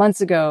was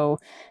months ago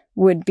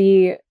would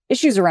be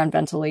issues around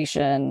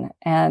ventilation.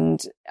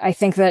 And I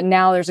think that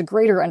now there's a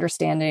greater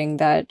understanding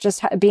that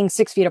just being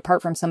 6 feet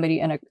apart from somebody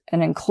in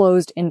an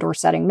enclosed indoor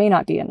setting may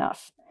not be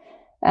enough.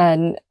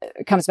 And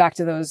it comes back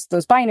to those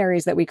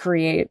binaries that we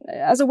create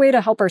as a way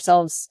to help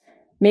ourselves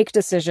make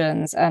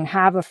decisions and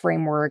have a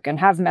framework and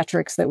have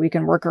metrics that we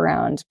can work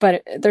around.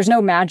 But there's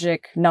no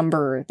magic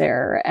number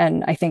there.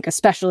 And I think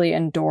especially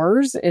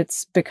indoors,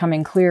 it's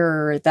becoming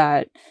clearer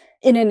that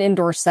in an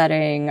indoor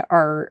setting,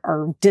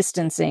 our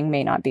distancing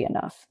may not be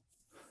enough.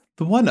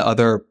 The one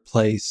other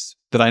place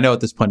that I know at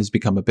this point has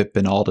become a bit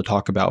banal to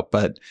talk about,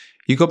 but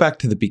you go back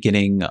to the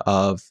beginning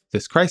of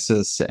this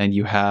crisis and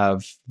you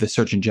have the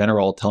Surgeon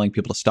General telling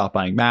people to stop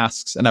buying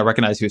masks. And I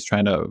recognize he was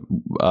trying to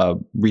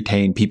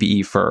retain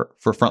PPE for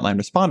frontline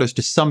responders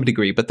to some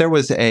degree, but there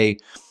was in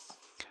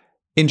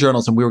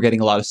journalism, we were getting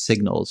a lot of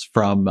signals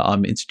from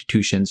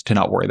institutions to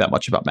not worry that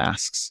much about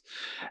masks.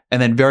 And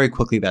then very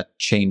quickly that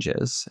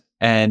changes.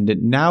 And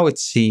now it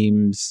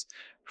seems,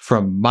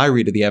 from my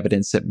read of the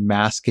evidence, that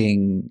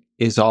masking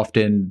is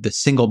often the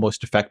single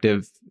most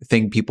effective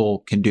thing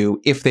people can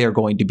do if they are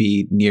going to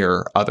be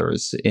near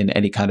others in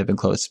any kind of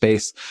enclosed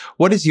space.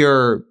 What is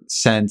your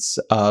sense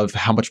of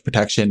how much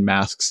protection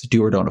masks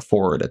do or don't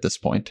afford at this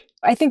point?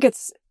 I think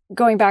it's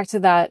going back to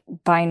that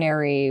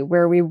binary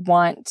where we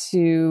want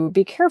to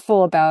be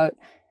careful about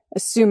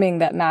assuming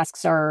that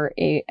masks are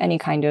any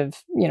kind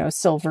of,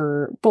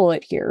 silver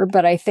bullet here.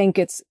 But I think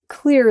it's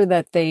clear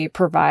that they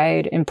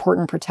provide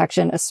important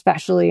protection,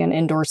 especially in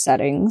indoor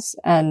settings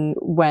and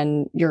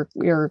when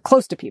you're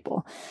close to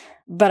people.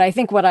 But I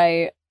think what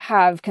I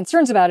have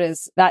concerns about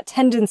is that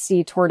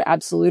tendency toward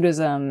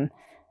absolutism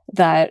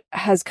that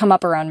has come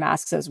up around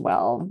masks as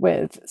well,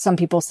 with some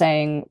people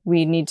saying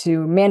we need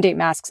to mandate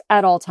masks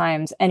at all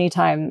times,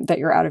 anytime that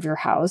you're out of your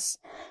house.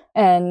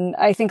 And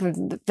I think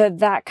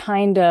that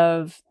kind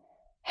of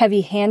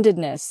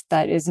heavy-handedness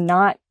that is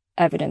not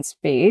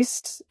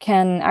evidence-based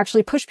can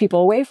actually push people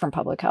away from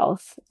public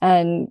health.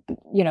 And,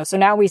 so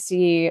now we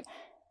see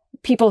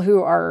people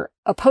who are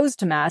opposed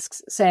to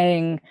masks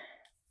saying,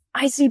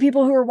 I see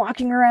people who are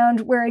walking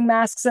around wearing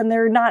masks and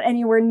they're not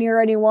anywhere near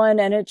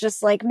anyone. And it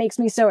just makes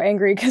me so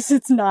angry because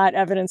it's not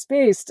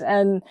evidence-based.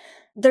 And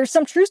there's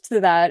some truth to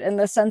that in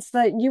the sense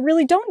that you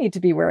really don't need to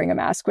be wearing a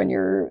mask when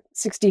you're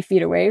 60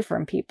 feet away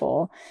from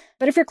people.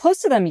 But if you're close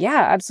to them,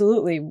 yeah,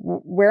 absolutely,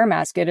 wear a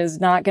mask. It is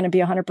not going to be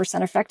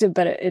 100% effective,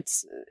 but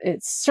it's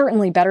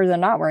certainly better than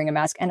not wearing a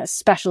mask, and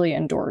especially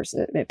indoors,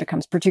 it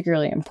becomes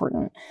particularly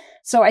important.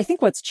 So I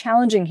think what's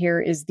challenging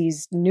here is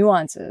these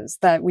nuances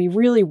that we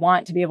really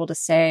want to be able to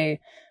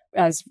say,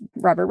 as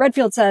Robert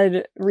Redfield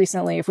said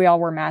recently, if we all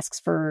wear masks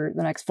for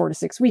the next 4 to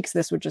 6 weeks,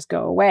 this would just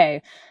go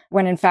away.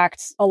 When in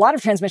fact, a lot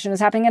of transmission is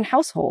happening in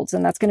households,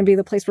 and that's going to be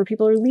the place where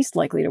people are least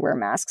likely to wear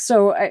masks.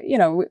 So,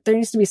 there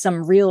needs to be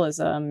some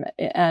realism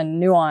and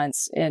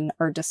nuance in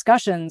our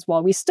discussions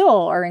while we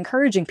still are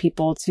encouraging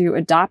people to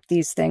adopt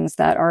these things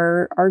that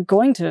are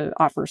going to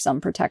offer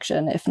some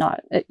protection, if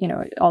not,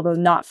 although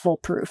not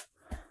foolproof.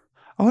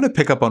 I want to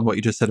pick up on what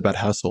you just said about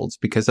households,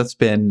 because that's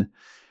been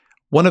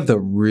one of the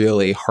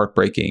really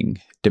heartbreaking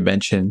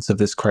dimensions of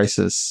this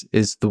crisis,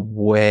 is the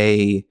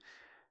way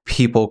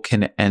people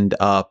can end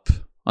up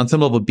on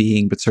some level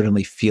being, but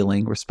certainly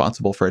feeling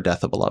responsible for a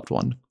death of a loved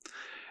one.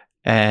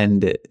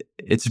 And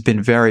it's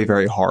been very,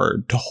 very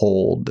hard to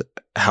hold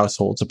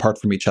households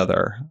apart from each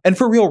other. And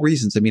for real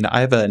reasons. I mean, I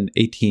have an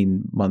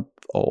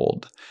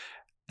 18-month-old,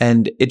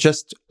 and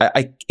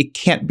it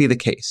can't be the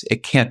case.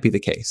 It can't be the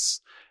case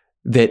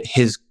that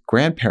his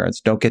grandparents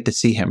don't get to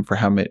see him for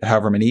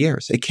however many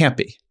years. It can't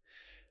be.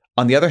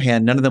 On the other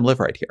hand, none of them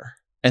live right here.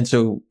 And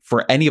so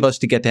for any of us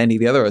to get to any of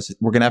the others,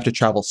 we're going to have to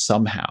travel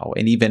somehow.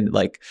 And even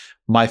like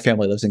my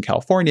family lives in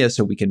California,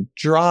 so we can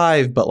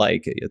drive, but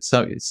like at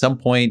some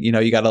point, you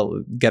got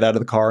to get out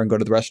of the car and go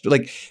to the restaurant.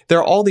 Like there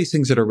are all these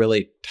things that are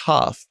really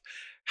tough.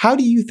 How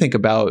do you think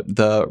about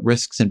the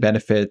risks and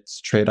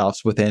benefits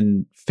trade-offs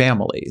within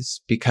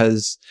families?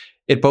 Because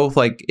it both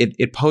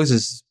it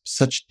poses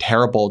such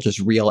terrible, just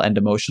real and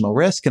emotional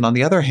risk. And on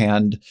the other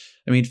hand,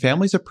 I mean,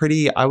 families are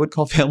I would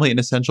call family an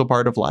essential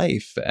part of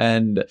life.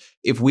 And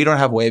if we don't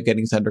have a way of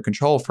getting this under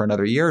control for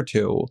another year or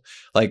two,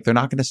 like they're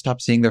not going to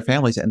stop seeing their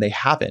families. And they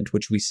haven't,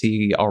 which we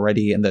see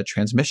already in the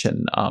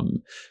transmission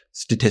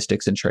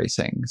statistics and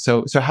tracing.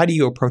 So how do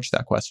you approach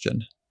that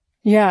question?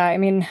 Yeah, I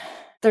mean,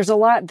 there's a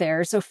lot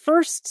there. So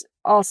first,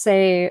 I'll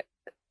say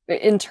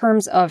in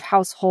terms of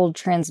household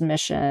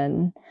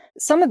transmission,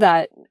 some of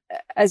that,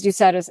 as you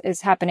said,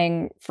 is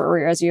happening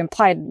as you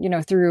implied,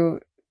 through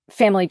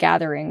family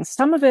gatherings.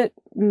 Some of it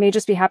may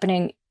just be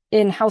happening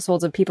in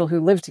households of people who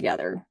live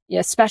together,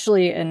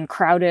 especially in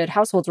crowded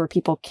households where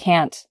people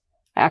can't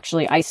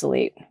actually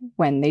isolate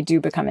when they do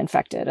become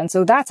infected. And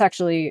so that's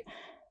actually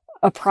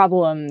a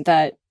problem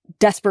that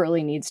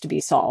desperately needs to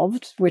be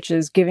solved, which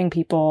is giving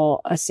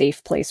people a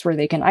safe place where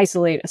they can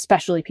isolate,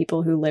 especially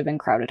people who live in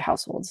crowded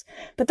households.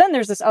 But then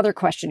there's this other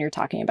question you're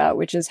talking about,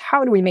 which is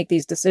how do we make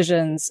these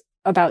decisions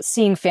about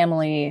seeing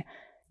family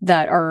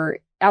that are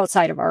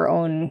outside of our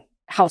own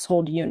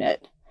household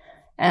unit?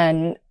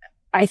 And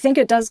I think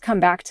it does come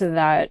back to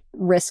that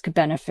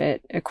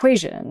risk-benefit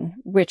equation,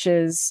 which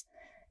is,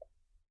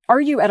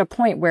 are you at a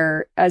point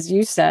where, as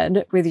you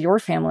said, with your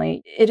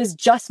family, it is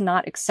just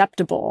not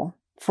acceptable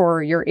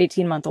for your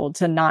 18-month-old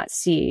to not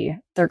see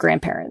their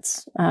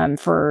grandparents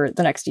for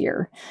the next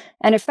year?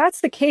 And if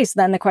that's the case,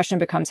 then the question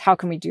becomes, how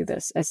can we do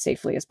this as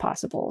safely as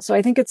possible? So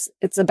I think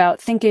it's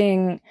about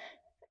thinking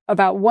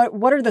about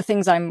what are the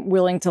things I'm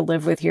willing to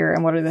live with here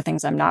and what are the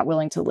things I'm not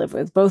willing to live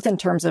with, both in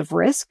terms of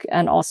risk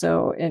and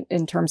also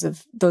in terms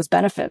of those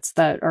benefits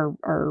that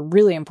are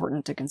really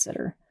important to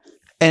consider.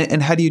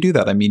 And how do you do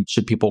that? I mean,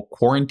 should people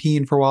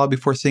quarantine for a while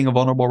before seeing a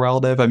vulnerable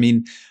relative? I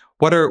mean,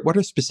 what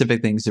are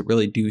specific things that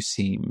really do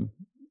seem,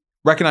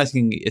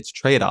 recognizing its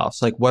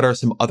trade-offs, like what are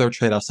some other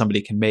trade-offs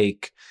somebody can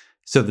make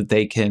so that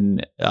they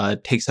can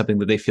take something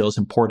that they feel is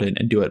important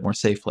and do it more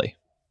safely?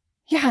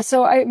 Yeah,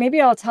 so maybe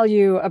I'll tell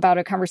you about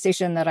a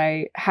conversation that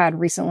I had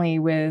recently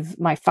with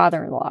my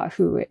father-in-law,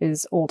 who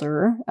is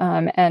older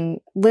and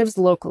lives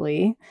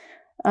locally,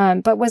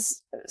 but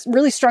was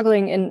really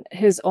struggling in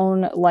his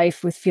own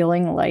life with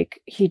feeling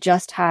like he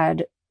just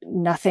had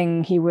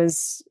nothing he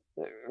was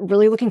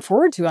really looking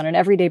forward to on an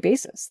everyday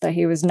basis, that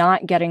he was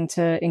not getting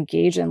to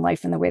engage in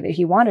life in the way that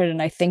he wanted.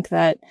 And I think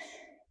that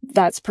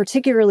that's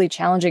particularly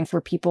challenging for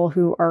people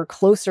who are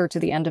closer to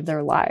the end of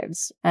their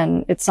lives.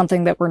 And it's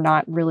something that we're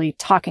not really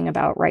talking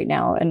about right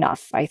now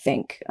enough, I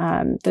think.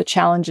 The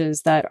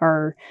challenges that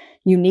are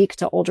unique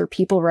to older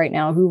people right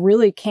now who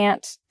really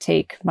can't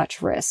take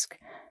much risk,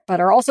 but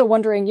are also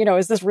wondering,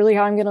 is this really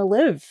how I'm going to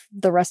live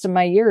the rest of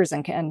my years?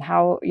 And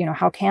how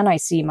can I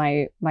see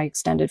my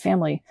extended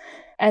family?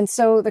 And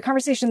so the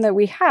conversation that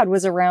we had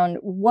was around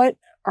what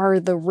are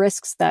the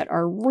risks that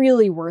are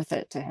really worth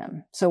it to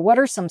him. So what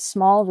are some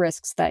small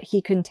risks that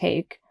he can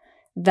take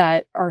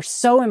that are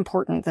so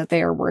important that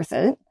they are worth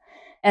it?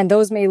 And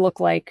those may look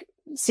like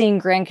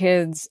seeing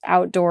grandkids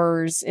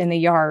outdoors in the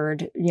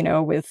yard,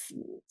 with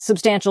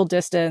substantial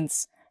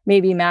distance,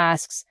 maybe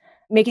masks,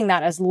 making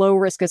that as low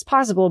risk as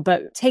possible,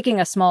 but taking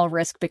a small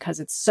risk because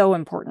it's so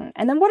important.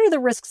 And then what are the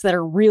risks that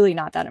are really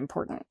not that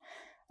important?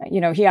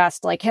 He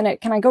asked, like, can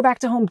I go back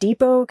to Home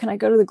Depot? Can I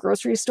go to the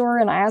grocery store?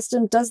 And I asked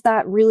him, does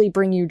that really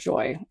bring you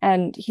joy?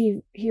 And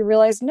he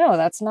realized, no,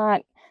 that's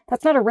not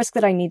a risk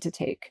that I need to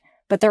take.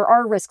 But there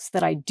are risks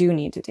that I do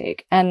need to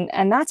take.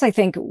 And that's, I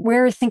think,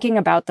 where thinking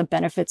about the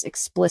benefits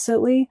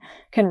explicitly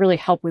can really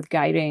help with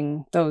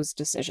guiding those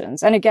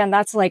decisions. And again,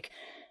 that's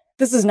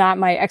this is not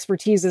my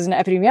expertise as an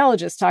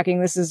epidemiologist talking.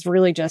 This is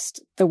really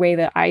just the way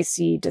that I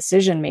see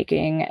decision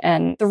making.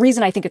 And the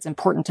reason I think it's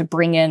important to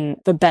bring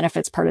in the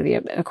benefits part of the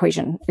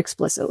equation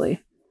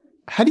explicitly.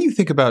 How do you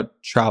think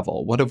about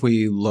travel? What have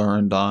we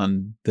learned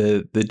on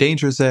the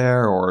dangers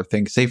there, or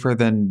things safer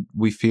than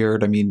we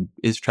feared? I mean,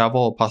 is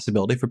travel a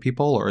possibility for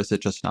people, or is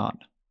it just not?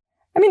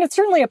 I mean, it's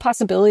certainly a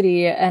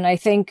possibility. And I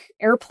think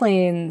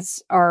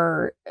airplanes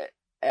are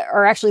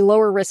actually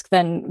lower risk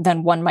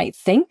than one might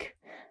think.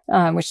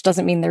 Which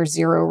doesn't mean there's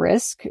zero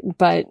risk,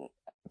 but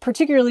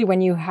particularly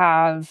when you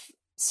have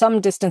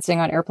some distancing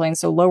on airplanes,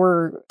 so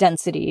lower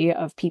density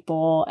of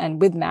people and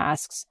with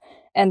masks,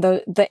 and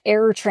the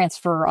air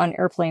transfer on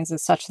airplanes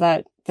is such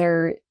that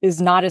there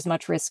is not as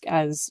much risk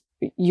as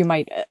you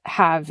might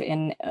have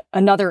in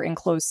another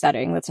enclosed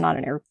setting that's not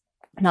an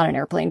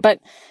airplane. But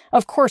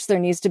of course, there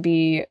needs to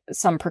be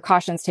some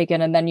precautions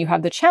taken. And then you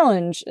have the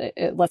challenge,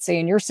 let's say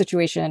in your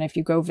situation, if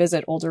you go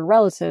visit older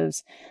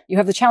relatives, you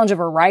have the challenge of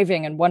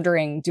arriving and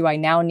wondering, do I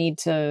now need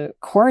to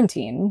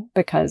quarantine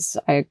because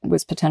I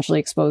was potentially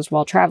exposed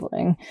while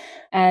traveling?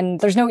 And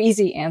there's no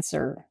easy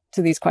answer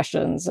to these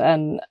questions.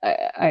 And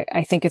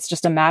I think it's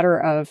just a matter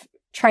of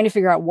trying to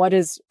figure out what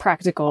is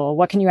practical,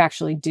 what can you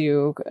actually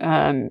do.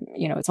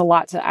 It's a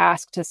lot to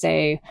ask to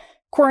say,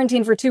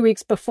 quarantine for 2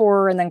 weeks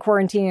before and then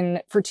quarantine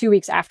for 2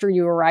 weeks after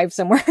you arrive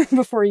somewhere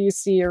before you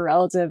see your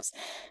relatives.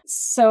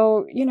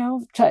 So,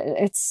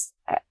 it's,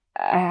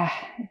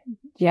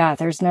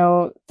 there's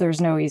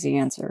no easy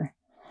answer.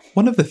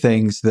 One of the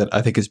things that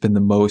I think has been the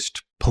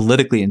most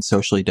politically and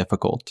socially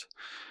difficult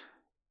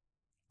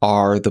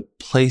are the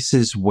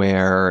places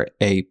where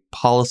a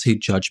policy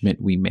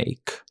judgment we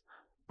make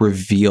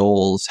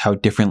reveals how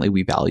differently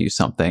we value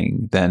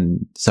something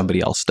than somebody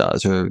else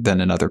does or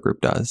than another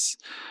group does.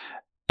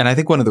 And I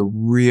think one of the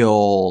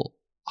real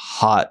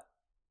hot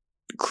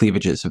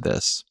cleavages of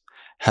this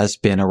has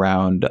been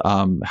around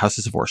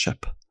houses of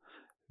worship,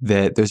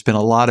 that there's been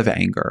a lot of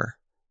anger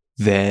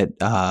that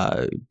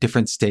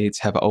different states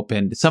have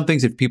opened. Some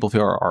things that people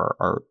feel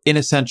are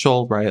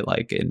inessential, right?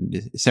 Like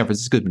in San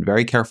Francisco, has been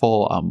very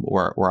careful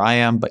where I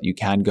am, but you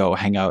can go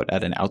hang out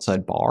at an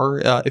outside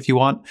bar if you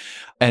want.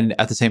 And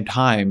at the same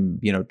time,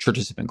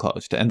 churches have been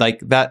closed, and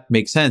like that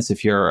makes sense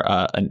if you're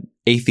an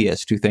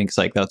atheist who thinks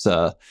like that's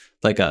a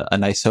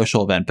nice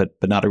social event, but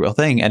not a real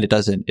thing. And it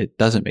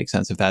doesn't make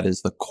sense if that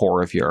is the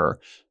core of your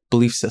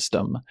belief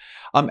system.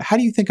 How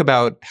do you think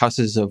about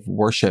houses of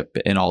worship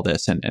in all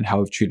this and how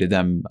we've treated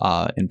them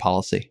in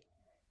policy?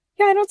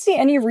 Yeah, I don't see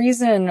any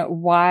reason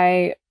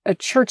why a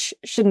church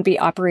shouldn't be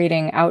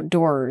operating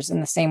outdoors in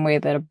the same way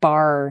that a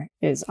bar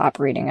is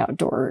operating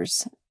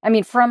outdoors. I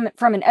mean, from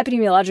an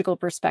epidemiological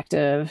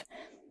perspective,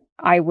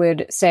 I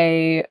would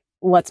say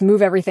let's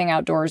move everything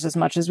outdoors as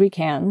much as we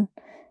can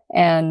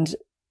and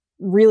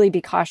really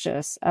be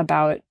cautious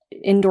about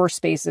indoor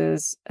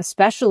spaces,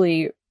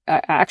 especially.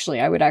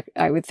 Actually, I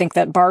would think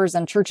that bars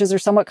and churches are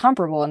somewhat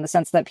comparable in the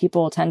sense that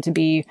people tend to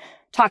be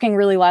talking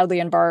really loudly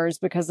in bars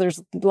because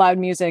there's loud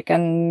music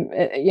and,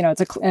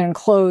 it's an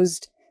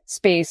enclosed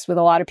space with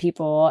a lot of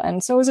people.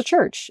 And so is a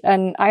church.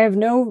 And I have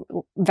no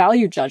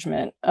value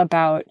judgment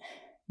about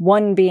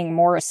one being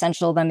more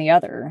essential than the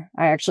other.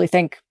 I actually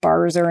think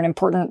bars are an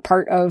important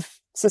part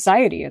of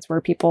society. It's where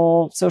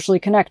people socially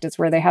connect. It's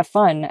where they have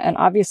fun. And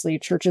obviously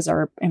churches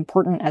are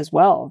important as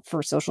well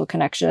for social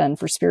connection,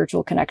 for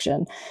spiritual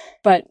connection.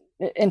 But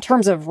in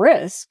terms of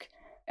risk,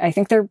 I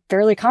think they're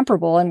fairly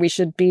comparable, and we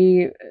should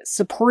be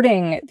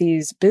supporting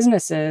these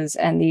businesses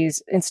and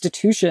these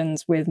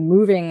institutions with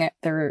moving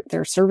their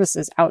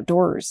services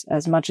outdoors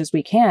as much as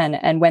we can.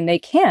 And when they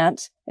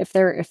can't, if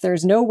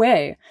there's no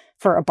way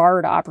for a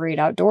bar to operate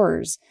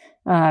outdoors,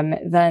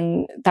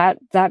 then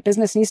that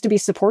business needs to be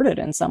supported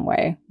in some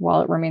way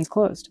while it remains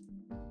closed.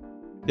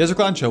 The Ezra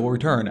Klein Show will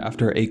return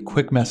after a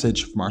quick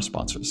message from our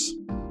sponsors.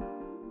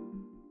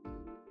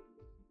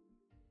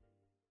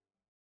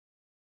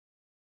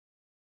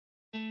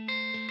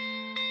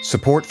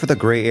 Support for the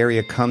gray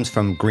area comes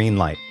from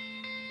Greenlight.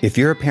 If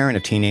you're a parent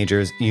of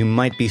teenagers, you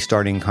might be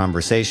starting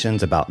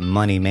conversations about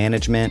money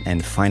management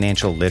and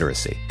financial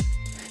literacy.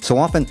 So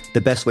often,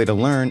 the best way to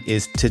learn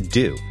is to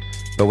do.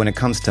 But when it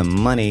comes to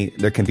money,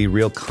 there can be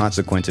real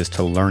consequences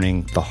to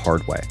learning the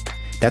hard way.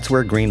 That's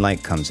where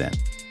Greenlight comes in.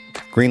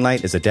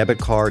 Greenlight is a debit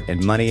card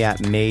and money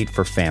app made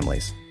for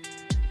families.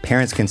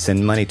 Parents can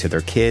send money to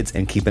their kids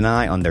and keep an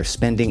eye on their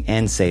spending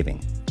and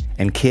saving.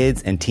 And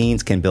kids and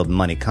teens can build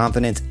money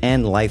confidence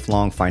and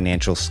lifelong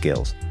financial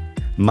skills.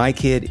 My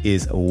kid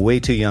is way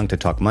too young to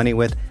talk money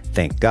with,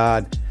 thank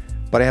God.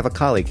 But I have a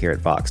colleague here at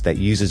Vox that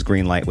uses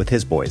Greenlight with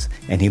his boys,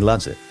 and he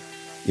loves it.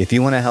 If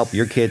you want to help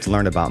your kids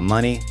learn about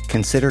money,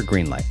 consider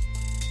Greenlight.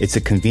 It's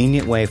a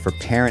convenient way for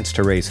parents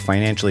to raise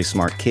financially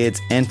smart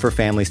kids and for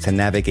families to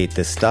navigate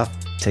this stuff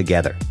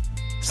together.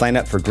 Sign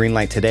up for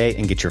Greenlight today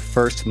and get your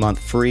first month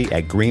free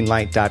at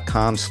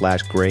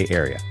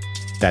greenlight.com/grayarea.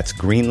 That's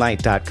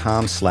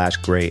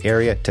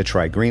greenlight.com/grayarea to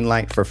try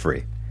Greenlight for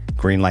free.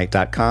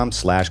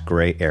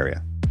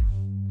 Greenlight.com/grayarea.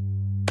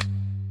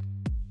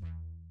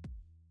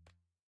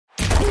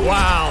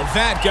 Wow,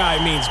 that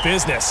guy means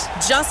business.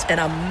 Just an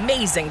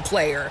amazing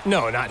player.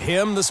 No, not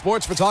him, the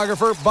sports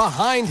photographer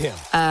behind him.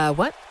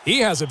 What? He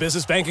has a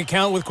business bank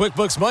account with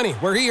QuickBooks Money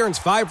where he earns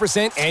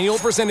 5% annual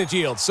percentage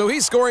yield, so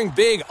he's scoring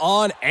big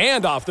on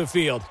and off the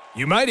field.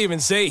 You might even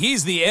say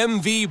he's the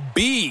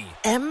MVB.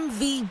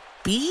 MVP?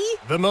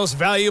 The most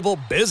valuable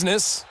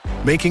business.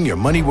 Making your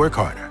money work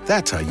harder.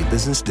 That's how you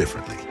business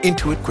differently.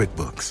 Intuit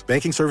QuickBooks.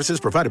 Banking services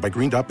provided by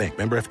Green Dot Bank.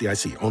 Member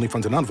FDIC. Only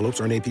funds and envelopes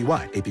earn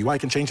APY. APY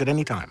can change at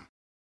any time.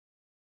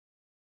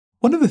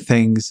 One of the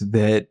things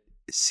that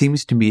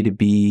seems to me to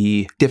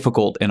be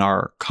difficult in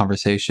our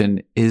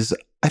conversation is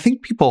I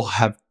think people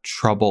have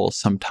trouble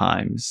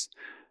sometimes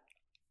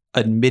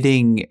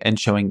admitting and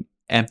showing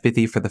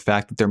empathy for the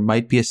fact that there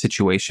might be a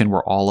situation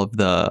where all of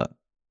the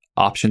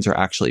options are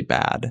actually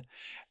bad.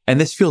 And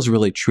this feels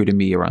really true to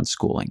me around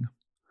schooling.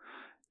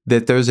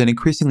 That there's an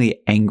increasingly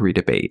angry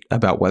debate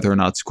about whether or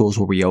not schools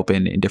will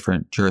reopen in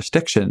different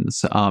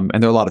jurisdictions. And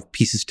there are a lot of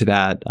pieces to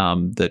that,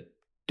 that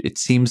it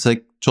seems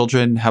like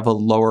children have a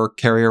lower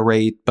carrier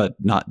rate, but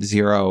not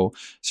zero.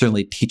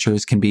 Certainly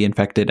teachers can be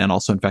infected and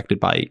also infected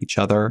by each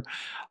other.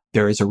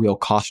 there is a real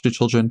cost to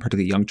children,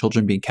 particularly young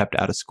children, being kept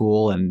out of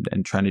school and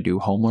trying to do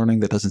home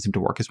learning that doesn't seem to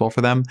work as well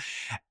for them.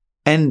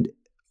 And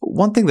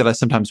one thing that I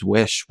sometimes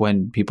wish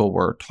when people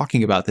were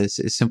talking about this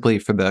is simply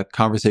for the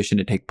conversation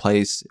to take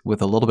place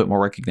with a little bit more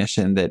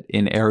recognition that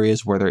in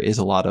areas where there is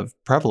a lot of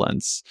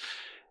prevalence,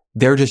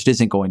 there just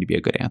isn't going to be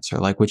a good answer.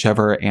 Like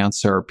whichever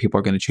answer people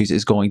are going to choose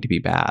is going to be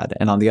bad.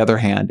 And on the other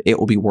hand, it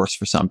will be worse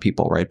for some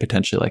people, right?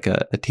 Potentially like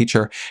a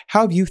teacher.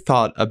 How have you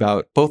thought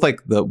about both like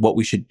what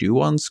we should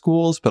do on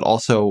schools, but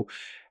also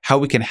how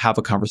we can have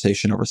a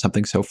conversation over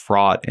something so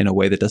fraught in a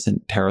way that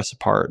doesn't tear us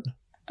apart?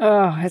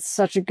 Oh, it's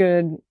such a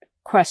good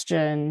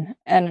question.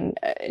 And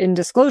in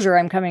disclosure,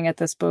 I'm coming at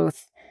this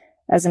both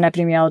as an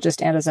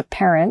epidemiologist and as a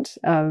parent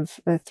of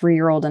a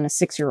 3-year-old and a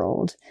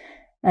 6-year-old.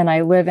 And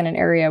I live in an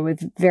area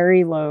with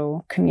very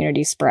low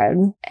community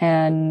spread.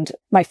 And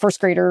my first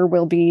grader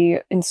will be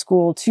in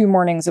school 2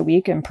 mornings a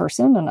week in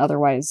person and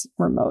otherwise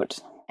remote.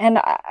 And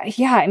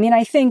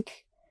I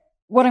think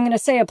what I'm going to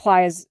say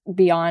applies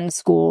beyond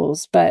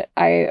schools, but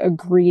I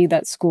agree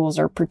that schools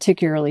are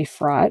particularly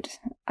fraught.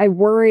 I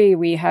worry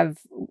we have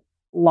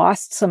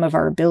lost some of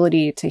our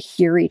ability to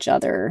hear each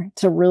other,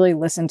 to really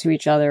listen to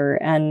each other.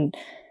 And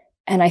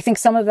I think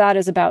some of that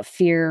is about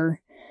fear.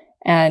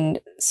 And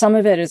some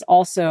of it is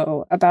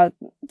also about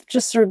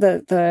just sort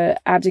of the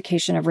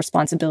abdication of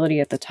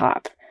responsibility at the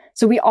top.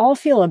 So we all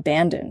feel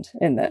abandoned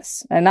in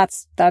this. And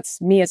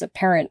that's me as a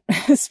parent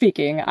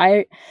speaking.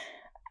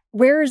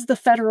 Where is the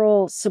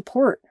federal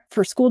support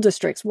for school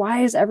districts?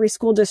 Why is every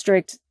school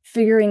district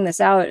figuring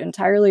this out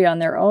entirely on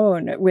their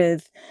own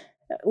with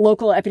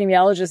local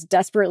epidemiologists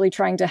desperately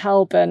trying to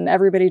help and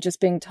everybody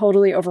just being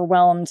totally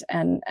overwhelmed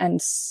and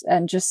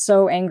just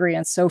so angry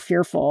and so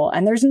fearful?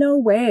 And there's no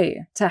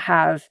way to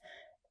have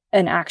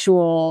an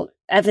actual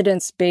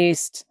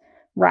evidence-based,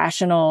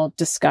 rational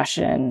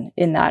discussion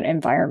in that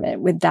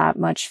environment with that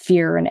much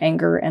fear and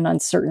anger and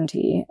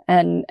uncertainty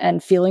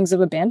and feelings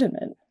of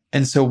abandonment.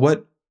 And so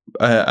what,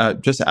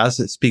 just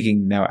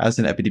speaking now as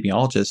an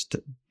epidemiologist,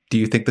 do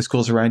you think the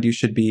schools around you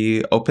should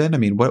be open? I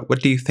mean,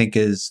 what do you think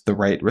is the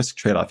right risk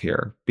trade-off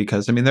here?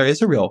 Because, I mean, there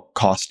is a real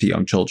cost to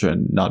young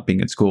children not being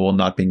in school,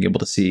 not being able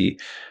to see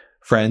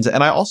friends.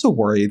 And I also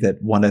worry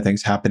that one of the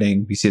things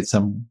happening, we see it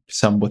some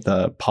with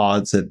the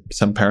pods that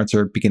some parents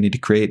are beginning to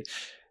create,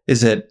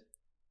 is that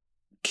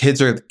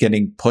kids are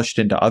getting pushed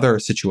into other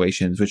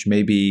situations, which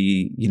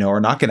maybe,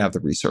 are not going to have the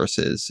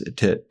resources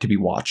to be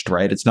watched,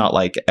 right? It's not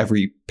like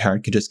every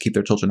parent can just keep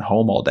their children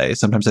home all day.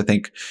 Sometimes I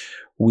think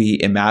we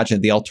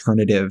imagine the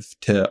alternative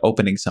to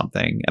opening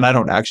something. And I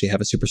don't actually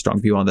have a super strong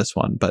view on this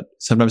one, but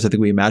sometimes I think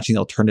we imagine the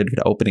alternative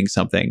to opening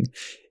something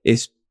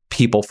is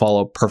people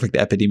follow perfect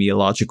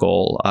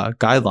epidemiological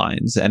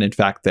guidelines. And in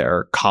fact,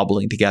 they're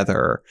cobbling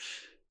together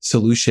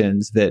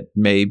solutions that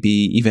may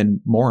be even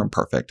more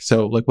imperfect.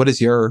 So like, what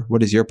is your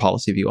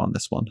policy view on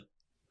this one?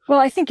 Well,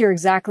 I think you're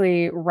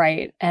exactly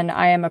right. And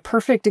I am a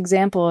perfect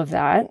example of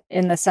that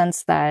in the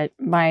sense that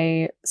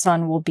my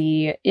son will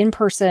be in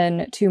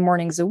person 2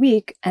 mornings a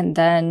week, and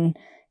then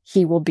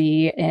he will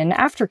be in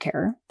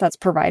aftercare that's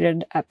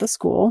provided at the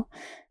school.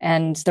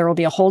 And there will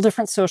be a whole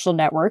different social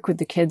network with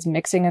the kids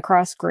mixing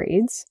across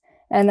grades.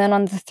 And then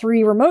on the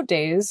 3 remote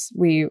days,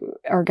 we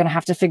are going to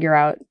have to figure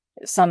out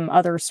some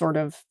other sort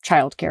of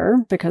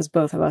childcare because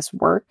both of us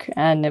work,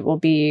 and it will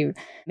be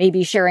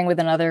maybe sharing with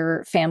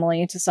another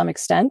family to some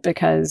extent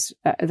because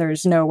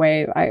there's no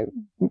way I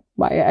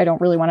don't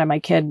really want to have my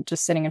kid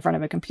just sitting in front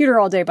of a computer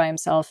all day by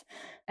himself.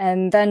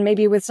 And then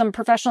maybe with some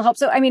professional help.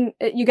 So, I mean,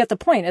 you get the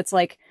point. It's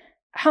like,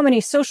 how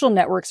many social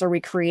networks are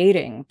we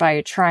creating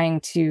by trying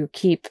to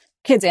keep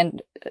kids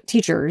and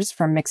teachers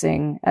from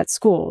mixing at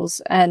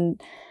schools? And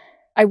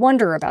I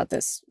wonder about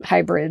this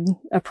hybrid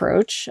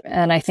approach.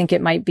 And I think it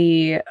might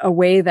be a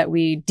way that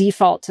we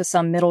default to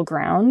some middle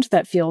ground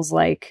that feels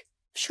like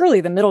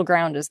surely the middle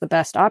ground is the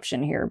best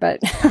option here. But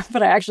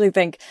I actually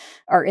think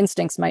our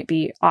instincts might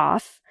be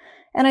off.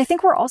 And I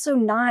think we're also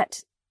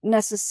not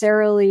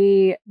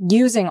necessarily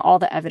using all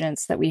the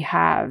evidence that we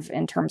have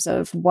in terms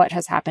of what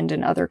has happened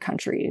in other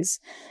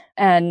countries.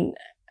 And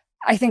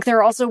I think there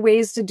are also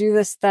ways to do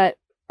this that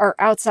are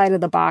outside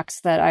of the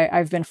box that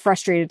I've been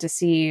frustrated to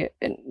see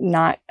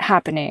not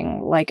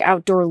happening, like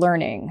outdoor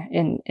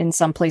learning in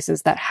some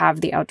places that have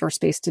the outdoor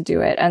space to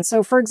do it. And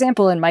so, for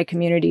example, in my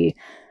community,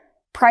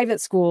 private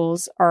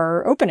schools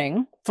are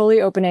fully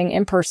opening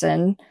in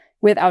person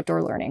with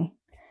outdoor learning.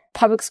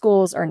 Public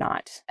schools are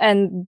not.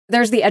 And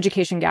there's the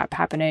education gap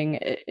happening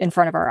in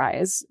front of our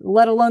eyes,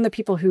 let alone the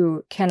people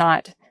who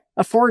cannot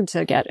afford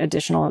to get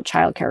additional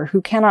childcare,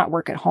 who cannot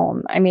work at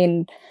home. I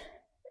mean,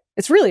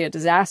 it's really a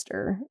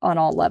disaster on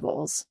all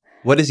levels.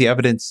 What is the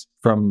evidence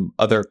from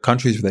other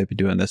countries where they've been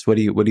doing this? What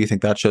do you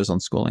think that shows on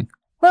schooling?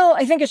 Well,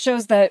 I think it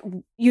shows that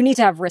you need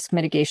to have risk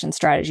mitigation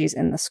strategies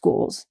in the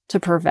schools to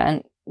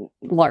prevent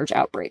large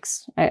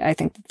outbreaks. I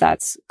think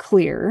that's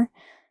clear.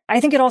 I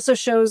think it also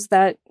shows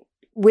that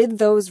with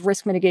those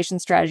risk mitigation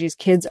strategies,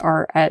 kids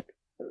are at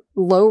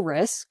low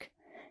risk,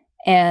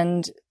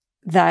 and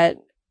that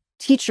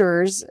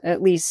teachers,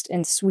 at least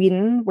in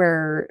Sweden,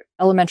 where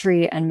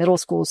elementary and middle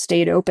schools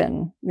stayed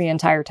open the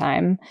entire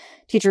time,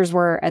 teachers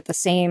were at the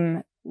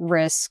same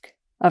risk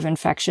of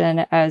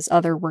infection as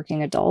other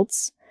working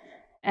adults.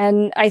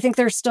 And I think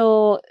there's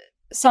still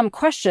some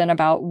question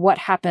about what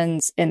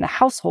happens in the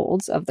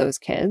households of those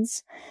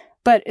kids.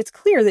 But it's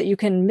clear that you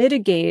can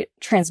mitigate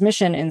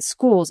transmission in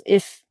schools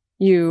if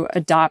you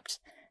adopt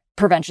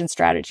prevention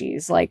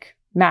strategies like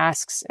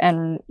masks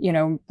and,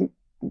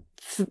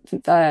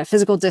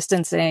 physical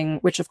distancing,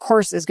 which of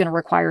course is going to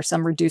require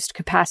some reduced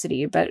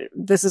capacity. But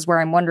this is where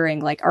I'm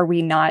wondering, are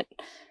we not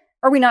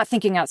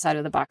thinking outside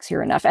of the box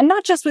here enough? And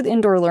not just with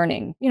indoor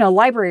learning.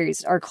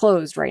 Libraries are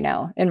closed right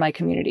now in my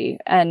community,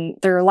 and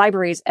there are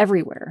libraries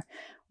everywhere.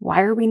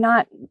 Why are we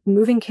not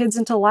moving kids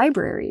into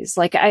libraries?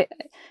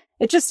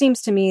 It just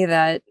seems to me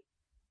that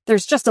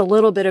there's just a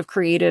little bit of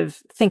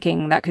creative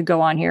thinking that could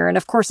go on here. And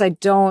of course, I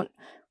don't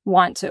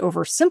want to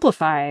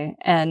oversimplify,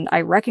 and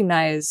I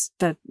recognize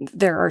that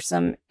there are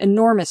some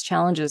enormous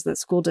challenges that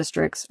school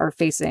districts are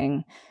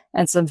facing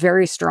and some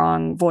very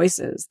strong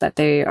voices that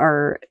they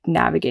are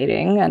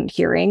navigating and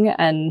hearing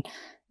and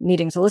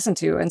needing to listen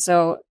to. And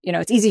so,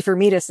 it's easy for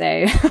me to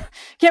say,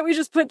 can't we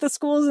just put the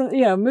schools and,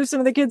 move some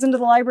of the kids into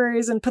the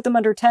libraries and put them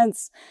under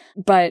tents?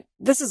 But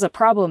this is a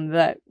problem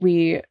that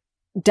we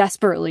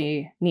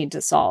desperately need to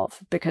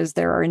solve, because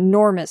there are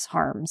enormous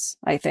harms,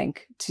 I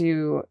think,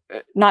 to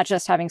not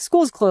just having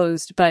schools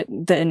closed, but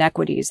the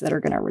inequities that are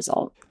going to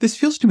result. This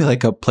feels to me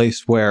like a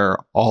place where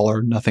all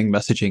or nothing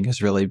messaging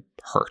has really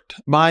hurt.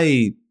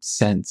 My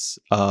sense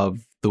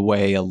of the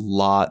way a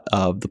lot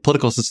of the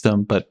political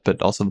system, but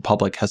also the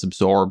public has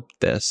absorbed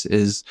this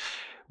is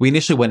we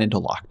initially went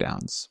into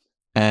lockdowns.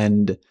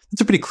 And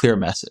it's a pretty clear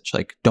message,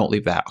 like, don't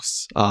leave the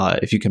house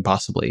if you can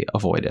possibly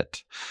avoid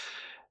it.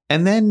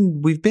 And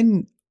then we've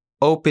been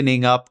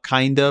opening up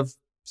kind of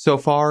so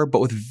far, but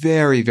with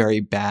very,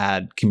 very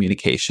bad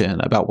communication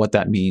about what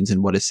that means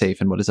and what is safe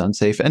and what is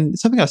unsafe. And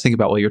something I was thinking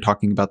about while you're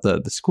talking about the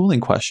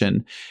schooling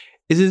question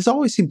is it's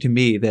always seemed to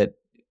me that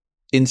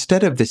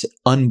instead of this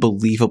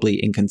unbelievably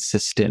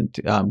inconsistent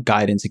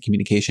guidance and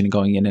communication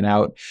going in and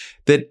out,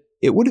 that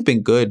it would have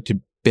been good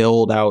to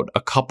build out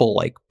a couple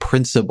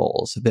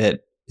principles that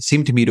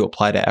seemed to me to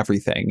apply to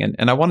everything.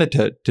 And I wanted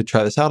to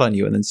try this out on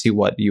you and then see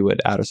what you would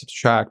add or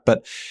subtract.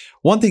 But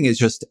one thing is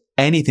just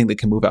anything that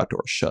can move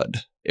outdoors should.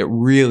 It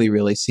really,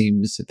 really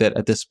seems that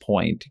at this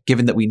point,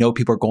 given that we know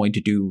people are going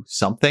to do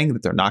something,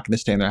 that they're not going to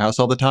stay in their house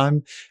all the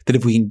time, that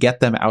if we can get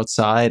them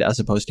outside as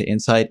opposed to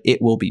inside,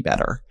 it will be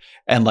better.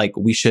 And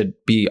we should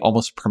be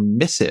almost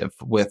permissive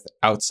with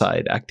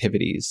outside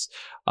activities,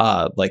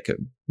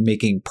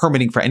 making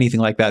permitting for anything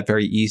like that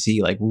very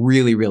easy,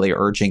 really, really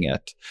urging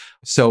it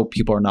so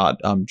people are not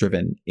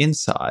driven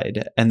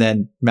inside, and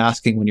then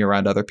masking when you're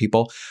around other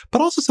people, but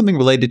also something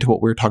related to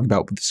what we were talking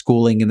about with the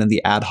schooling and then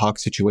the ad hoc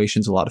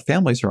situations a lot of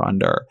families are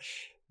under,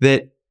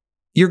 that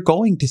you're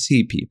going to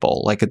see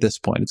people at this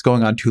point. It's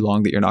going on too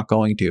long that you're not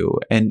going to.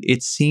 And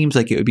it seems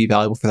like it would be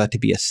valuable for that to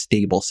be a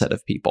stable set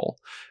of people.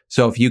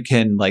 So if you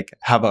can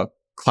have a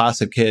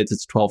class of kids,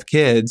 it's 12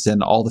 kids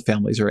and all the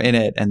families are in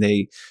it. And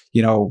they,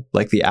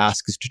 the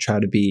ask is to try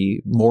to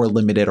be more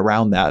limited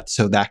around that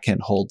so that can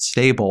hold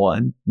stable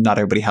and not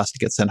everybody has to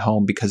get sent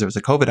home because there was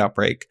a COVID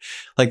outbreak.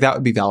 That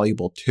would be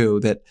valuable too.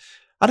 That,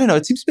 I don't know,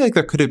 it seems to me like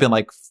there could have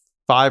been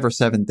 5 or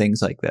 7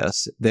 things like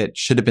this that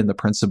should have been the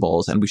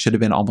principles, and we should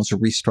have been almost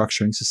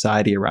restructuring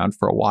society around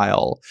for a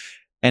while.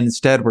 And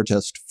instead, we're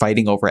just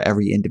fighting over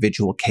every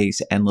individual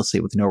case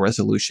endlessly with no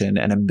resolution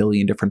and a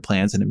million different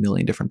plans in a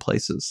million different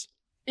places.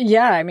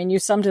 Yeah, you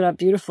summed it up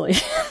beautifully.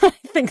 I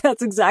think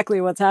that's exactly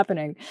what's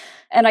happening.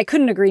 And I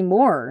couldn't agree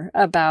more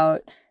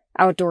about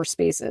outdoor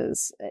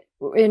spaces.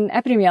 In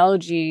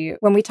epidemiology,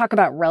 when we talk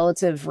about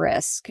relative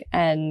risk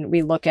and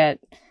we look at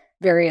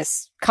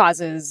various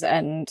causes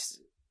and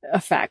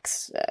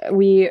effects,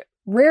 we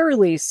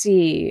rarely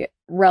see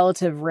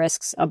relative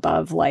risks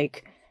above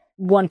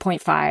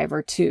 1.5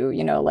 or 2,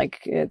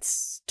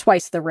 it's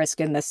twice the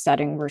risk in this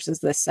setting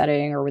versus this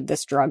setting, or with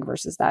this drug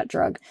versus that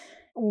drug.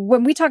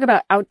 When we talk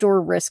about outdoor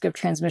risk of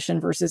transmission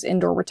versus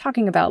indoor, we're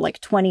talking about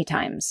 20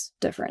 times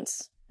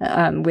difference,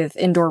 with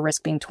indoor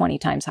risk being 20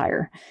 times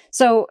higher.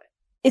 So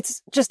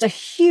it's just a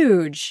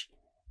huge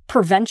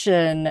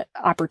prevention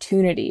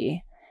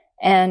opportunity.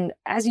 And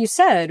as you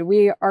said,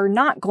 we are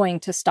not going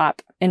to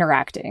stop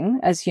interacting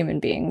as human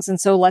beings. And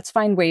so let's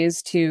find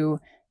ways to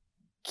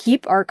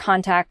keep our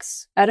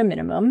contacts at a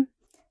minimum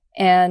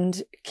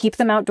and keep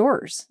them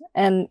outdoors.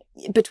 And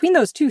between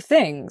those two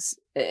things,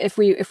 if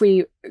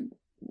we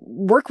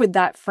work with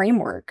that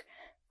framework,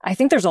 I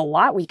think there's a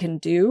lot we can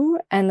do.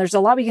 And there's a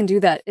lot we can do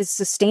that is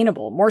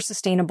sustainable, more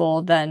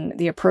sustainable than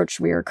the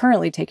approach we are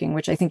currently taking,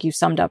 which I think you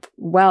summed up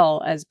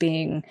well as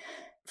being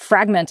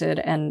fragmented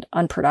and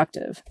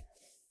unproductive.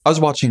 I was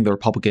watching the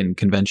Republican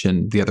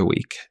convention the other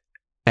week,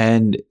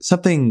 and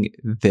something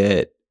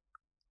that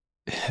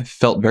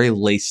felt very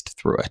laced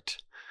through it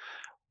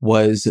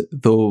was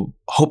the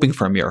hoping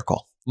for a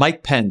miracle.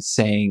 Mike Pence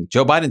saying,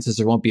 Joe Biden says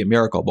there won't be a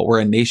miracle, but we're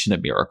a nation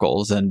of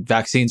miracles and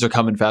vaccines are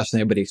coming faster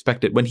than anybody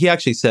expected. When he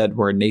actually said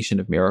we're a nation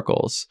of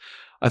miracles,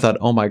 I thought,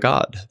 oh my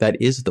God, that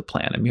is the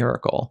plan, a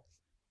miracle.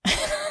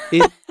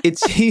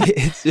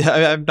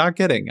 I'm not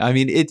kidding. I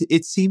mean,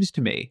 it seems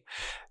to me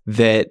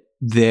that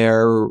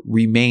there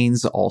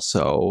remains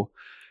also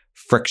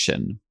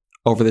friction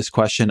over this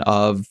question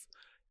of,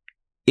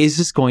 is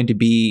this going to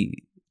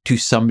be, to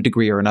some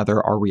degree or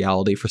another, our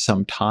reality for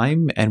some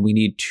time, and we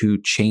need to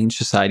change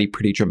society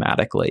pretty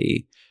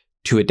dramatically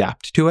to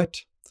adapt to it?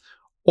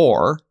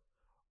 Or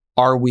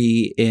are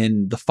we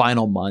in the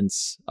final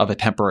months of a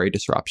temporary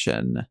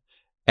disruption,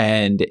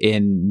 and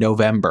in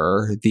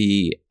November,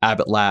 the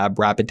Abbott Lab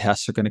rapid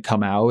tests are going to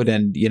come out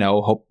and,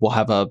 hope we'll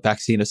have a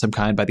vaccine of some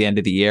kind by the end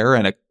of the year,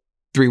 and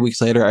 3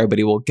 weeks later,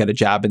 everybody will get a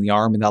jab in the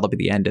arm, and that'll be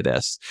the end of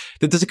this.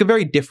 That there's a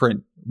very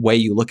different way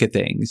you look at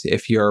things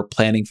if you're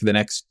planning for the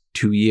next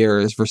 2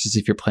 years versus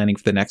if you're planning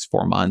for the next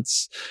 4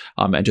 months,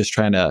 and just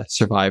trying to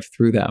survive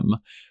through them.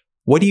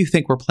 What do you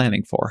think we're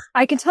planning for?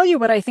 I can tell you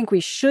what I think we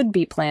should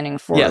be planning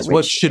for. Yes,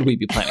 what should we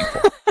be planning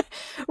for?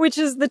 Which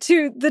is the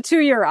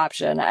 2-year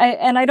option.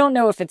 I don't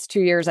know if it's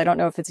 2 years. I don't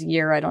know if it's a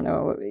year. I don't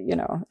know,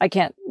 I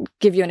can't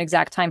give you an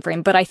exact time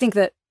frame, but I think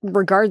that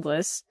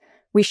regardless,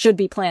 we should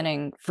be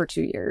planning for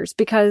 2 years,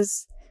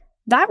 because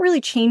that really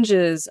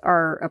changes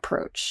our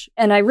approach.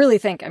 And I really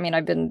think,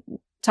 I've been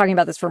talking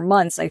about this for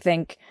months. I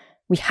think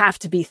we have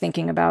to be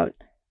thinking about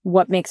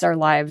what makes our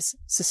lives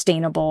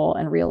sustainable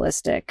and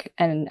realistic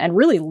and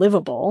really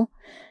livable.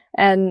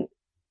 And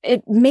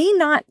it may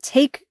not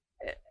take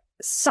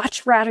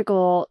such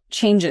radical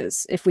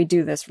changes if we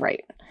do this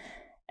right.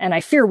 And I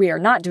fear we are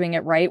not doing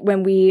it right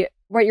when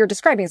what you're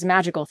describing is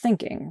magical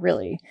thinking,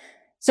 really.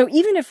 So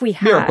even if we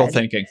had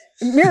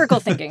miracle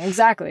thinking,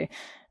 exactly.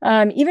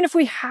 Even if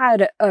we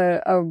had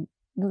a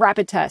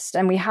rapid test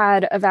and we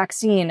had a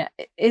vaccine,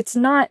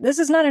 this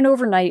is not an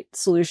overnight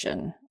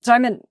solution. So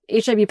I'm an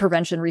HIV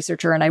prevention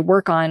researcher, and I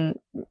work on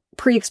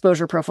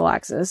pre-exposure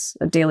prophylaxis,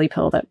 a daily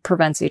pill that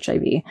prevents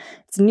HIV.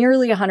 It's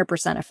nearly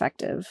 100%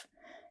 effective.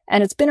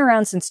 And it's been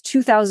around since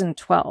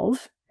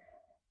 2012.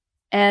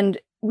 And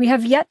we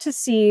have yet to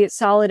see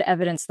solid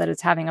evidence that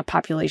it's having a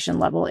population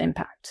level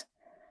impact.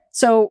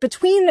 So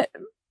between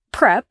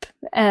PrEP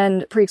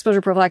and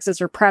pre-exposure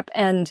prophylaxis, or PrEP,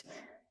 and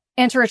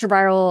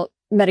antiretroviral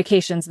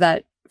medications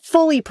that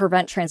fully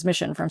prevent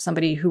transmission from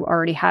somebody who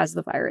already has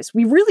the virus,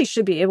 we really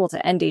should be able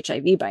to end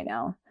HIV by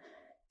now.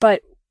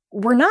 But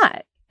we're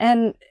not.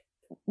 And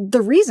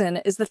the reason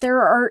is that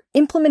there are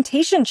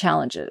implementation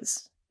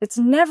challenges. It's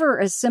never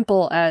as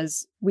simple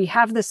as, we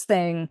have this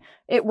thing,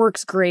 it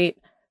works great,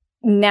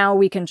 now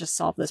we can just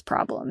solve this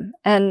problem.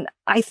 And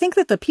I think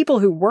that the people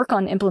who work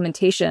on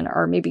implementation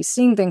are maybe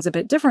seeing things a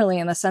bit differently,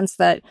 in the sense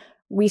that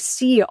we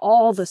see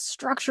all the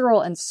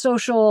structural and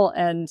social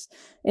and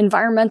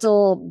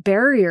environmental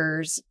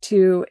barriers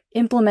to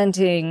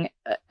implementing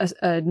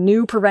a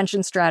new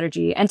prevention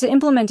strategy, and to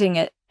implementing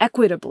it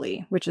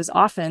equitably, which is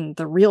often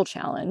the real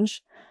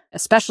challenge.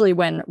 Especially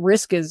when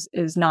risk is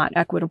not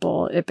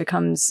equitable, it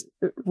becomes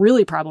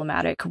really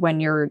problematic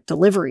when your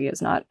delivery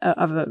is not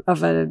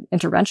of an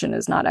intervention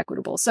is not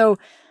equitable. So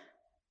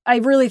I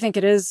really think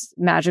it is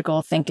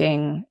magical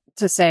thinking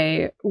to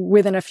say,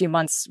 within a few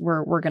months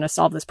we're going to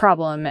solve this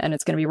problem, and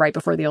it's going to be right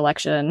before the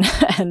election.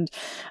 And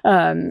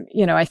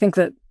I think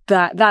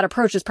that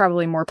approach is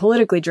probably more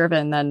politically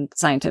driven than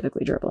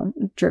scientifically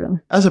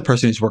driven. As a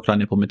person who's worked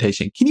on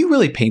implementation, can you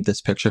really paint this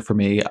picture for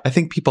me? I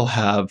think people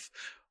have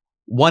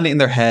one in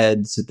their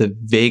heads, the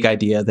vague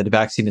idea that a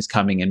vaccine is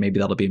coming and maybe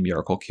that'll be a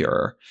miracle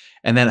cure.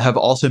 And then have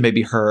also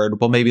maybe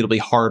heard, well, maybe it'll be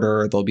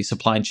harder. There'll be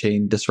supply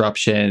chain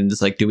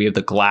disruptions. Like, do we have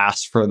the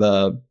glass for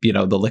the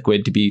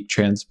liquid to be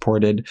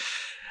transported?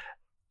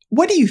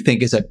 What do you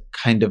think is a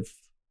kind of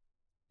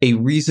a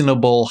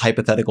reasonable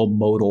hypothetical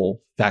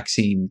modal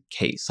vaccine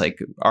case? Like,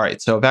 all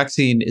right, so a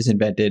vaccine is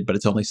invented, but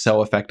it's only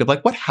so effective.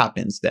 Like, what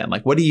happens then?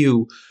 Like, what do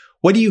you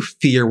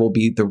fear will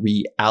be the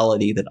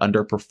reality that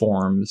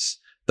underperforms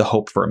the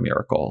hope for a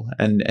miracle,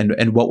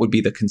 and what would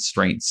be the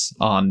constraints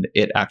on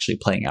it actually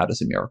playing out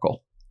as a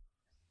miracle?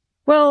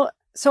 Well,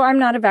 so I'm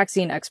not a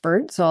vaccine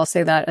expert, so I'll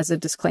say that as a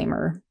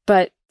disclaimer.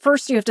 But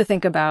first, you have to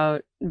think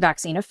about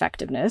vaccine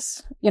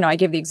effectiveness. I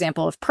give the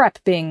example of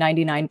PrEP being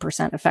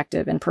 99%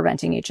 effective in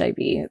preventing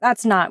HIV.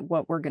 That's not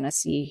what we're going to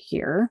see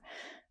here.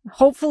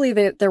 Hopefully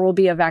there will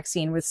be a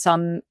vaccine with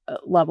some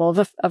level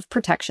of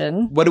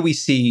protection. What do we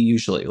see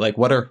usually? Like,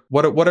 what are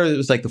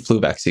like the flu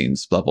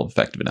vaccine's level of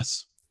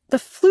effectiveness? The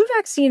flu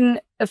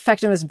vaccine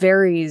effectiveness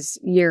varies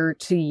year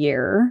to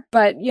year,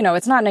 but,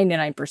 it's not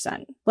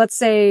 99%. Let's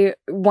say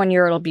 1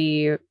 year it'll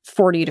be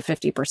 40 to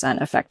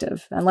 50%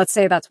 effective. And let's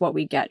say that's what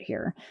we get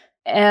here.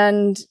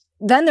 And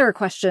then there are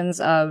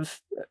questions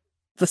of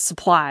the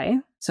supply.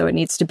 So it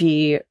needs to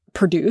be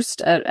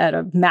produced at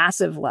a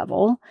massive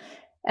level.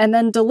 And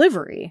then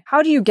delivery.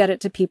 How do you get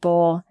it to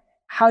people?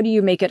 How do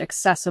you make it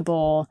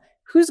accessible?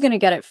 Who's going to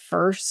get it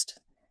first?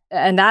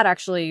 And that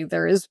actually,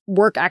 there is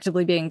work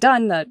actively being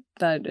done that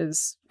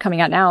is coming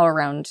out now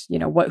around,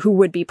 who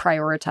would be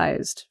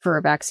prioritized for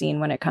a vaccine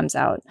when it comes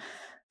out.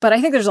 But I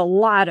think there's a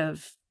lot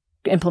of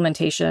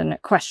implementation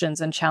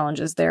questions and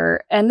challenges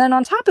there. And then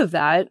on top of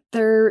that,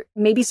 there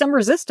may be some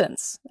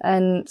resistance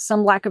and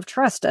some lack of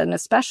trust. And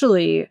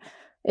especially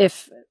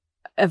if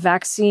a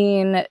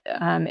vaccine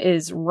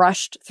is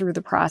rushed through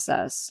the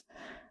process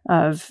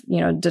of,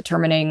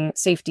 determining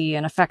safety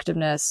and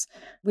effectiveness,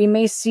 we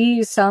may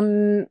see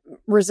some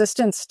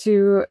resistance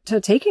to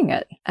taking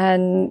it.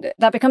 And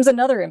that becomes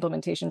another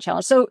implementation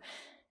challenge. So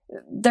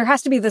there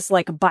has to be this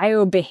like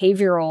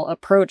biobehavioral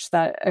approach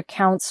that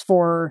accounts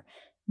for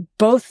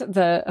both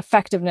the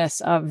effectiveness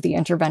of the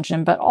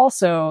intervention, but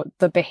also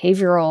the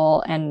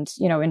behavioral and,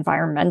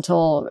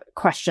 environmental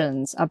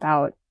questions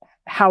about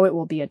how it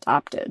will be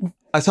adopted.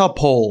 I saw a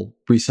poll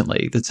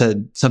recently that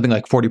said something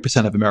like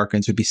 40% of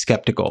Americans would be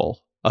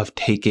skeptical of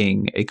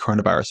taking a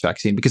coronavirus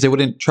vaccine because they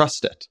wouldn't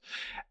trust it.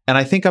 And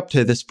I think up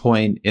to this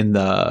point in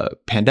the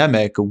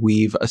pandemic,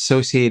 we've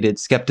associated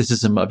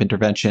skepticism of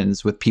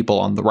interventions with people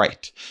on the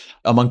right.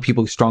 Among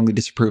people who strongly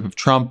disapprove of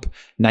Trump,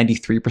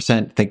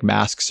 93% think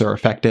masks are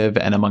effective.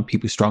 And among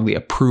people who strongly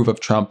approve of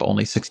Trump,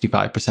 only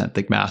 65%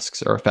 think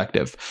masks are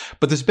effective.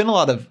 But there's been a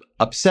lot of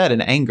upset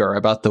and anger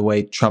about the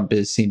way Trump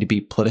is seen to be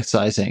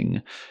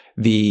politicizing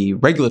the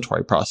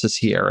regulatory process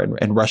here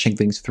and rushing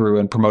things through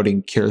and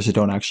promoting cures that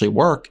don't actually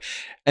work.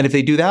 And if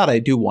they do that, I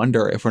do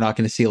wonder if we're not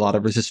going to see a lot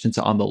of resistance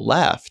on the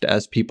left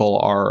as people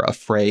are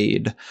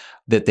afraid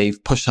that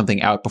they've pushed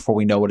something out before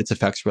we know what its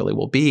effects really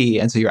will be.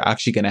 And so you're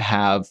actually going to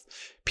have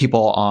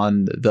people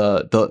on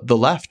the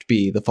left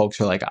be the folks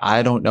who are like,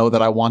 I don't know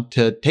that I want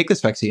to take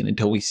this vaccine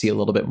until we see a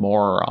little bit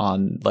more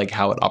on like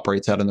how it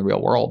operates out in the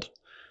real world.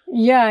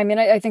 Yeah, I mean,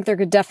 I think there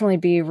could definitely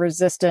be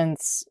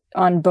resistance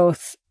on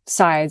both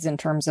sides in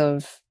terms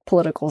of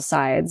political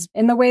sides,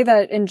 in the way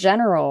that in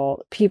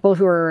general, people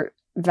who are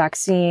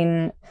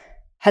vaccine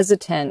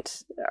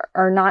hesitant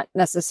are not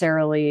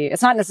necessarily,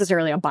 it's not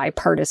necessarily a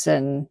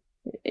bipartisan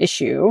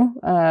issue.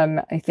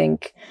 I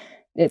think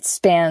it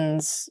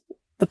spans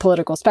the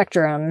political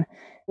spectrum.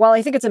 While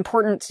I think it's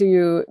important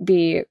to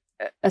be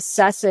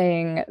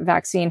assessing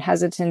vaccine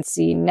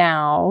hesitancy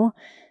now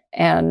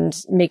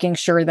and making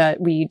sure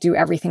that we do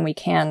everything we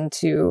can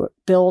to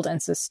build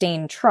and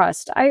sustain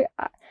trust,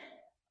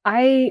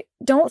 I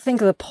don't think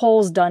the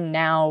polls done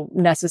now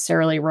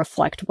necessarily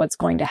reflect what's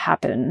going to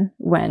happen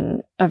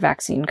when a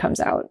vaccine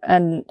comes out.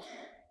 And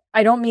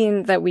I don't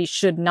mean that we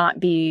should not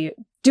be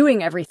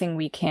doing everything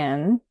we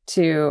can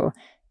to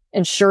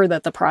ensure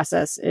that the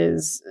process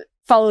is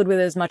followed with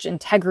as much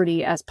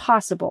integrity as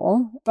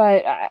possible.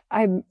 But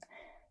I'm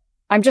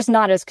just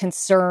not as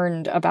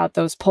concerned about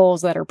those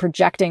polls that are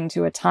projecting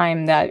to a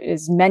time that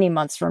is many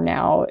months from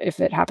now, if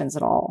it happens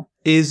at all.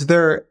 Is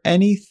there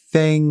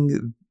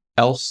anything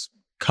else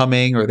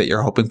coming or that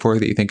you're hoping for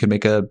that you think could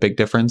make a big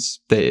difference,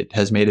 that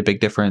has made a big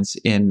difference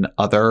in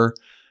other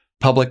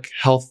public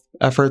health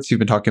efforts? You've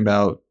been talking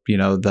about,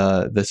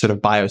 the sort of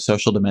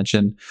biosocial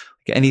dimension.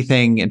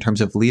 Anything in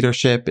terms of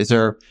leadership? Is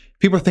there,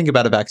 people think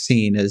about a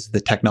vaccine as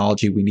the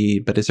technology we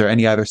need, but is there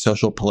any other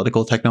social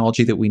political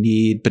technology that we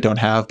need but don't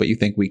have, but you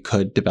think we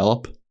could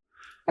develop?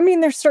 I mean,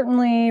 there's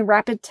certainly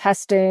rapid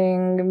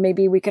testing.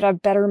 Maybe we could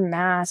have better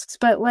masks,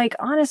 but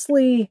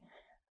honestly,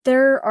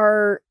 there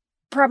are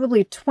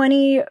probably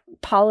 20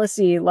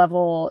 policy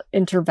level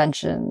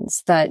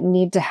interventions that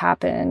need to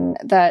happen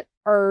that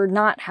are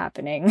not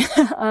happening.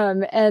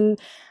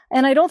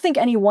 And I don't think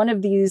any one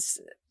of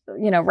these,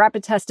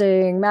 rapid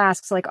testing,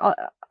 masks,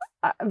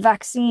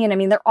 vaccine, I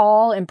mean, they're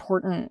all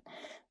important,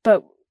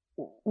 but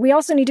we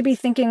also need to be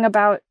thinking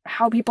about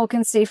how people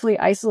can safely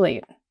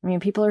isolate. I mean,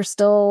 people are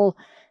still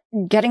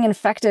getting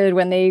infected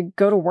when they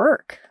go to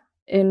work.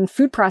 In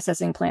food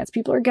processing plants,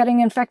 people are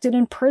getting infected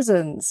in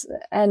prisons,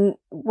 and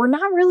we're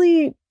not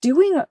really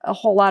doing a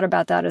whole lot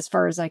about that as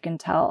far as I can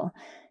tell.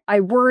 I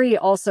worry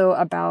also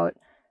about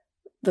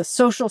the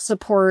social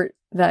support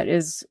that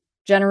is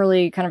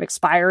generally kind of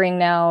expiring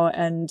now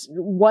and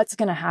what's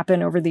going to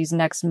happen over these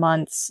next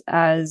months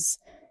as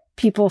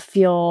people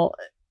feel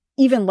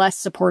even less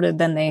supported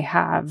than they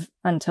have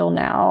until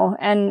now.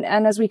 And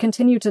as we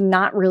continue to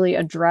not really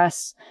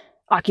address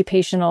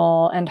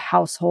occupational and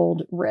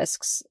household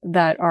risks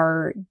that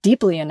are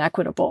deeply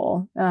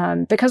inequitable,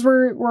 because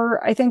we're,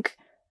 I think,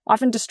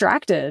 often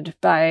distracted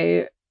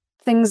by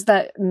things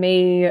that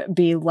may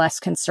be less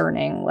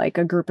concerning, like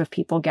a group of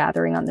people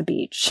gathering on the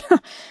beach.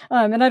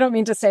 And I don't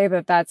mean to say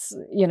that that's,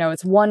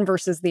 it's one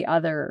versus the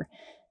other,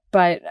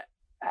 but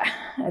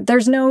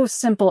there's no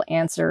simple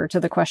answer to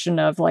the question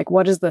of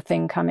what is the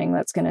thing coming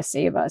that's going to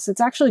save us?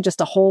 It's actually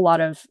just a whole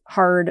lot of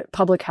hard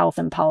public health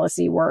and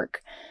policy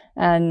work.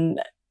 And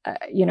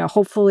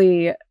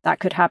hopefully that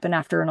could happen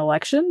after an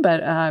election,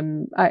 but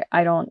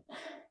I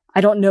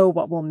don't know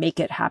what will make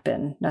it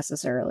happen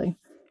necessarily.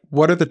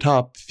 What are the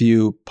top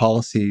few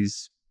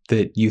policies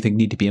that you think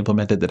need to be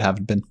implemented that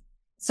haven't been?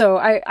 So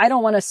I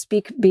don't want to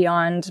speak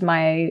beyond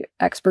my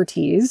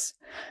expertise,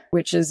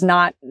 which is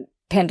not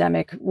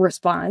pandemic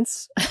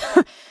response.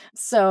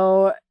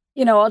 So,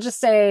 I'll just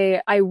say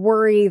I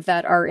worry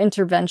that our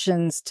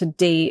interventions to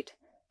date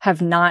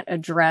have not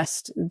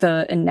addressed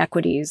the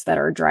inequities that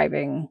are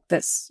driving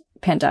this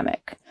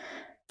pandemic.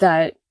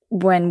 that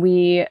when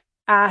we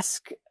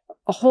ask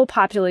a whole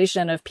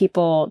population of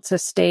people to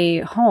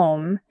stay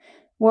home,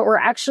 what we're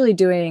actually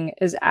doing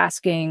is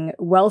asking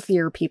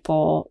wealthier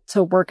people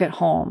to work at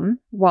home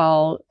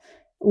while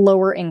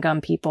lower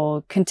income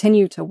people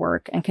continue to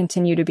work and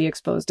continue to be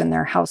exposed in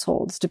their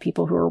households to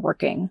people who are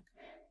working,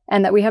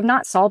 and that we have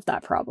not solved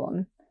that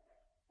problem.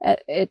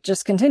 It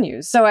just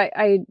continues. So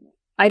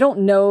I don't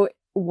know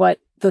what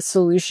the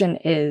solution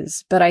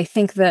is, but I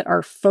think that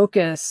our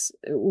focus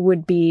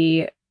would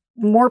be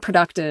more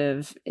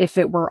productive if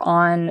it were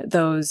on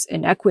those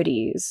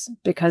inequities,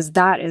 because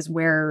that is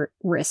where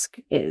risk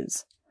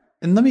is.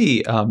 And let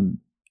me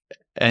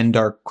end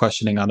our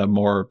questioning on a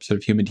more sort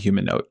of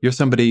human-to-human note. You're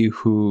somebody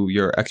who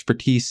your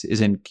expertise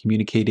is in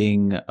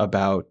communicating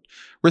about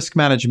risk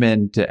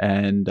management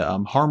and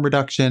harm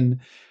reduction.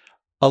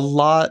 A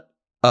lot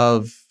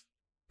of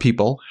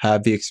people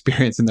have the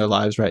experience in their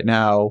lives right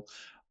now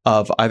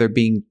of either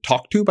being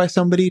talked to by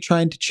somebody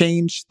trying to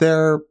change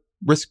their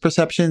risk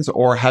perceptions,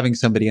 or having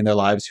somebody in their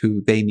lives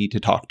who they need to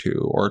talk to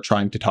or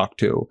trying to talk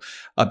to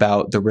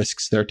about the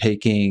risks they're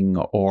taking,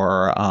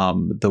 or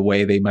the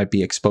way they might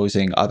be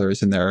exposing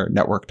others in their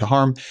network to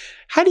harm.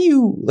 How do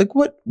you,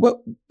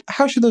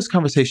 how should those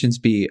conversations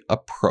be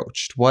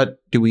approached? What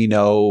do we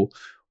know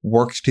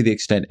works, to the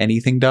extent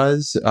anything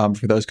does,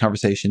 for those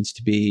conversations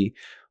to be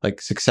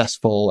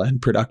successful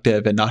and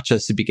productive, and not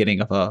just the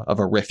beginning of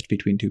a rift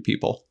between two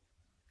people?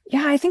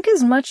 Yeah, I think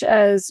as much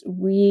as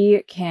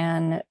we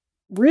can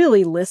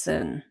really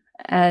listen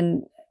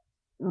and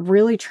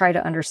really try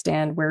to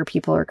understand where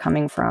people are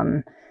coming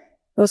from,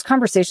 those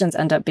conversations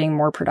end up being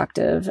more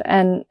productive.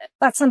 And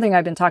that's something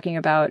I've been talking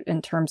about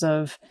in terms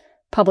of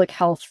public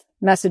health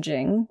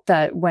messaging,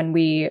 that when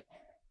we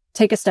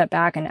take a step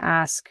back and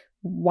ask,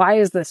 why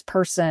is this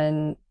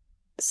person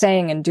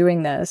saying and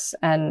doing this?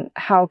 And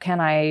how can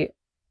I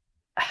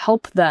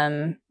help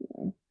them,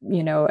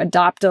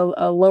 adopt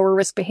a lower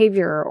risk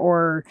behavior,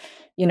 or,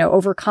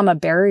 overcome a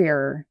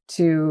barrier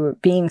to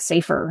being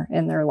safer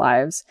in their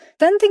lives,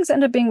 then things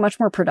end up being much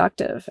more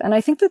productive. And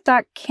I think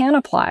that can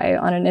apply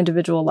on an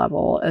individual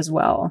level as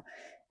well.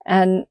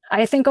 And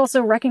I think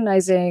also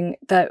recognizing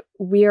that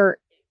we are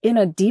in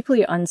a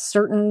deeply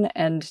uncertain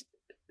and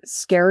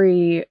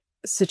scary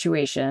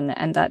situation,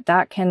 and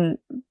that can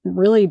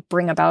really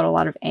bring about a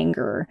lot of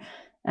anger,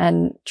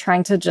 and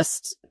trying to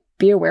just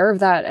be aware of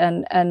that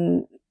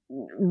and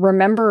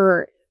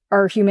remember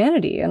our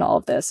humanity in all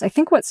of this. I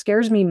think what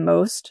scares me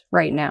most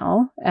right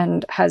now,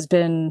 and has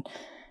been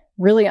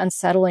really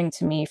unsettling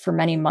to me for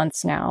many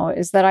months now,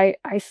 is that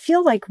I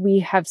feel like we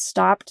have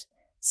stopped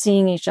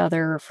seeing each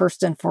other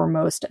first and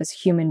foremost as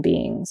human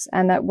beings,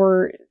 and that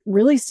we're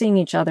really seeing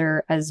each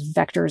other as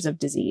vectors of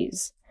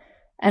disease.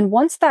 And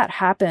once that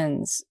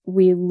happens,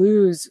 we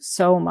lose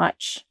so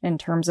much in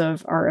terms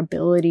of our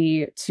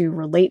ability to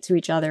relate to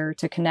each other,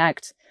 to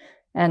connect,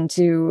 and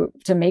to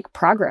make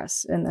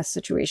progress in this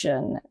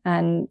situation.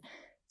 And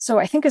so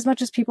I think as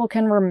much as people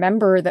can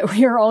remember that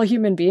we are all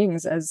human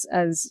beings, as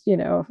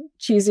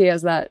cheesy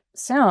as that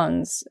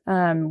sounds,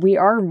 we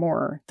are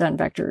more than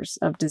vectors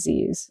of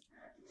disease.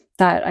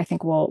 That I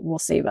think will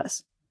save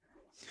us.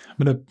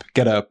 I'm going to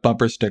get a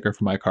bumper sticker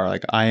for my car,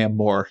 I am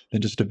more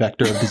than just a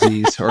vector of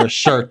disease, or a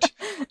shirt.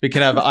 We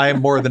can have I am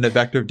more than a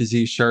vector of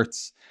disease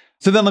shirts.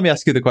 So then let me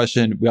ask you the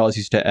question we always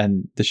used to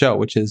end the show,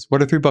 which is,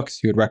 what are 3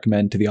 books you would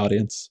recommend to the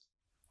audience?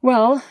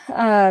 Well,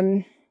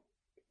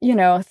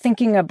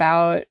 thinking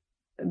about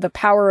the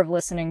power of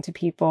listening to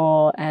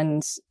people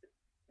and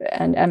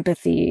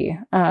empathy,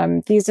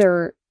 these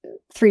are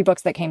 3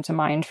 books that came to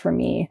mind for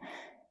me.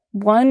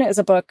 One is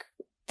a book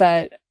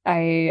that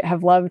I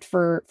have loved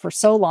for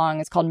so long.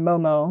 It's called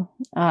Momo,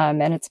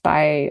 and it's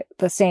by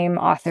the same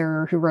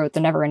author who wrote The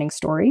Neverending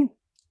Story,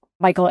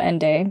 Michael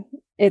Ende.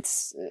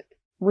 It's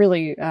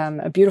really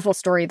a beautiful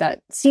story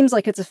that seems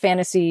like it's a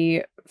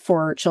fantasy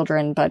for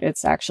children, but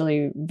it's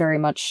actually very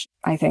much,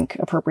 I think,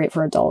 appropriate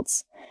for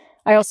adults.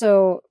 I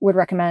also would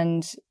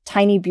recommend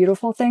Tiny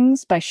Beautiful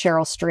Things by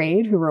Cheryl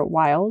Strayed, who wrote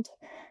Wild,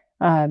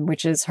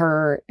 which is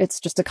it's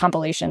just a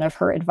compilation of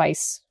her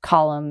advice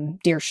column,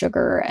 Dear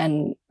Sugar,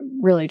 and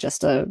really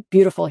just a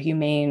beautiful,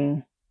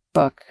 humane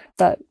book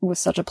that was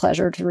such a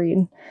pleasure to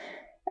read.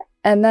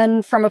 And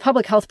then from a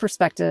public health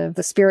perspective,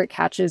 The Spirit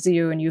Catches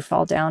You and You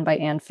Fall Down by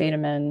Ann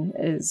Federman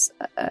is,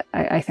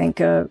 I think,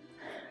 an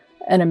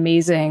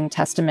amazing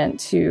testament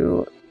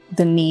to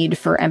the need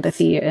for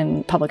empathy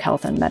in public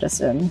health and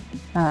medicine.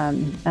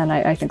 And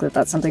I think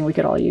that's something we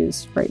could all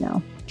use right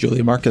now.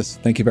 Julia Marcus,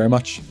 thank you very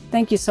much.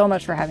 Thank you so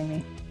much for having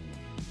me.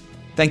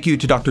 Thank you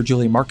to Dr.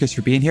 Julia Marcus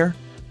for being here.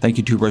 Thank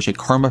you to Roger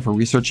Karma for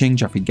researching,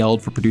 Jeffrey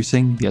Geld for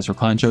producing, the Ezra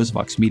Klein Show's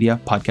Vox Media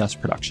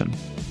podcast production.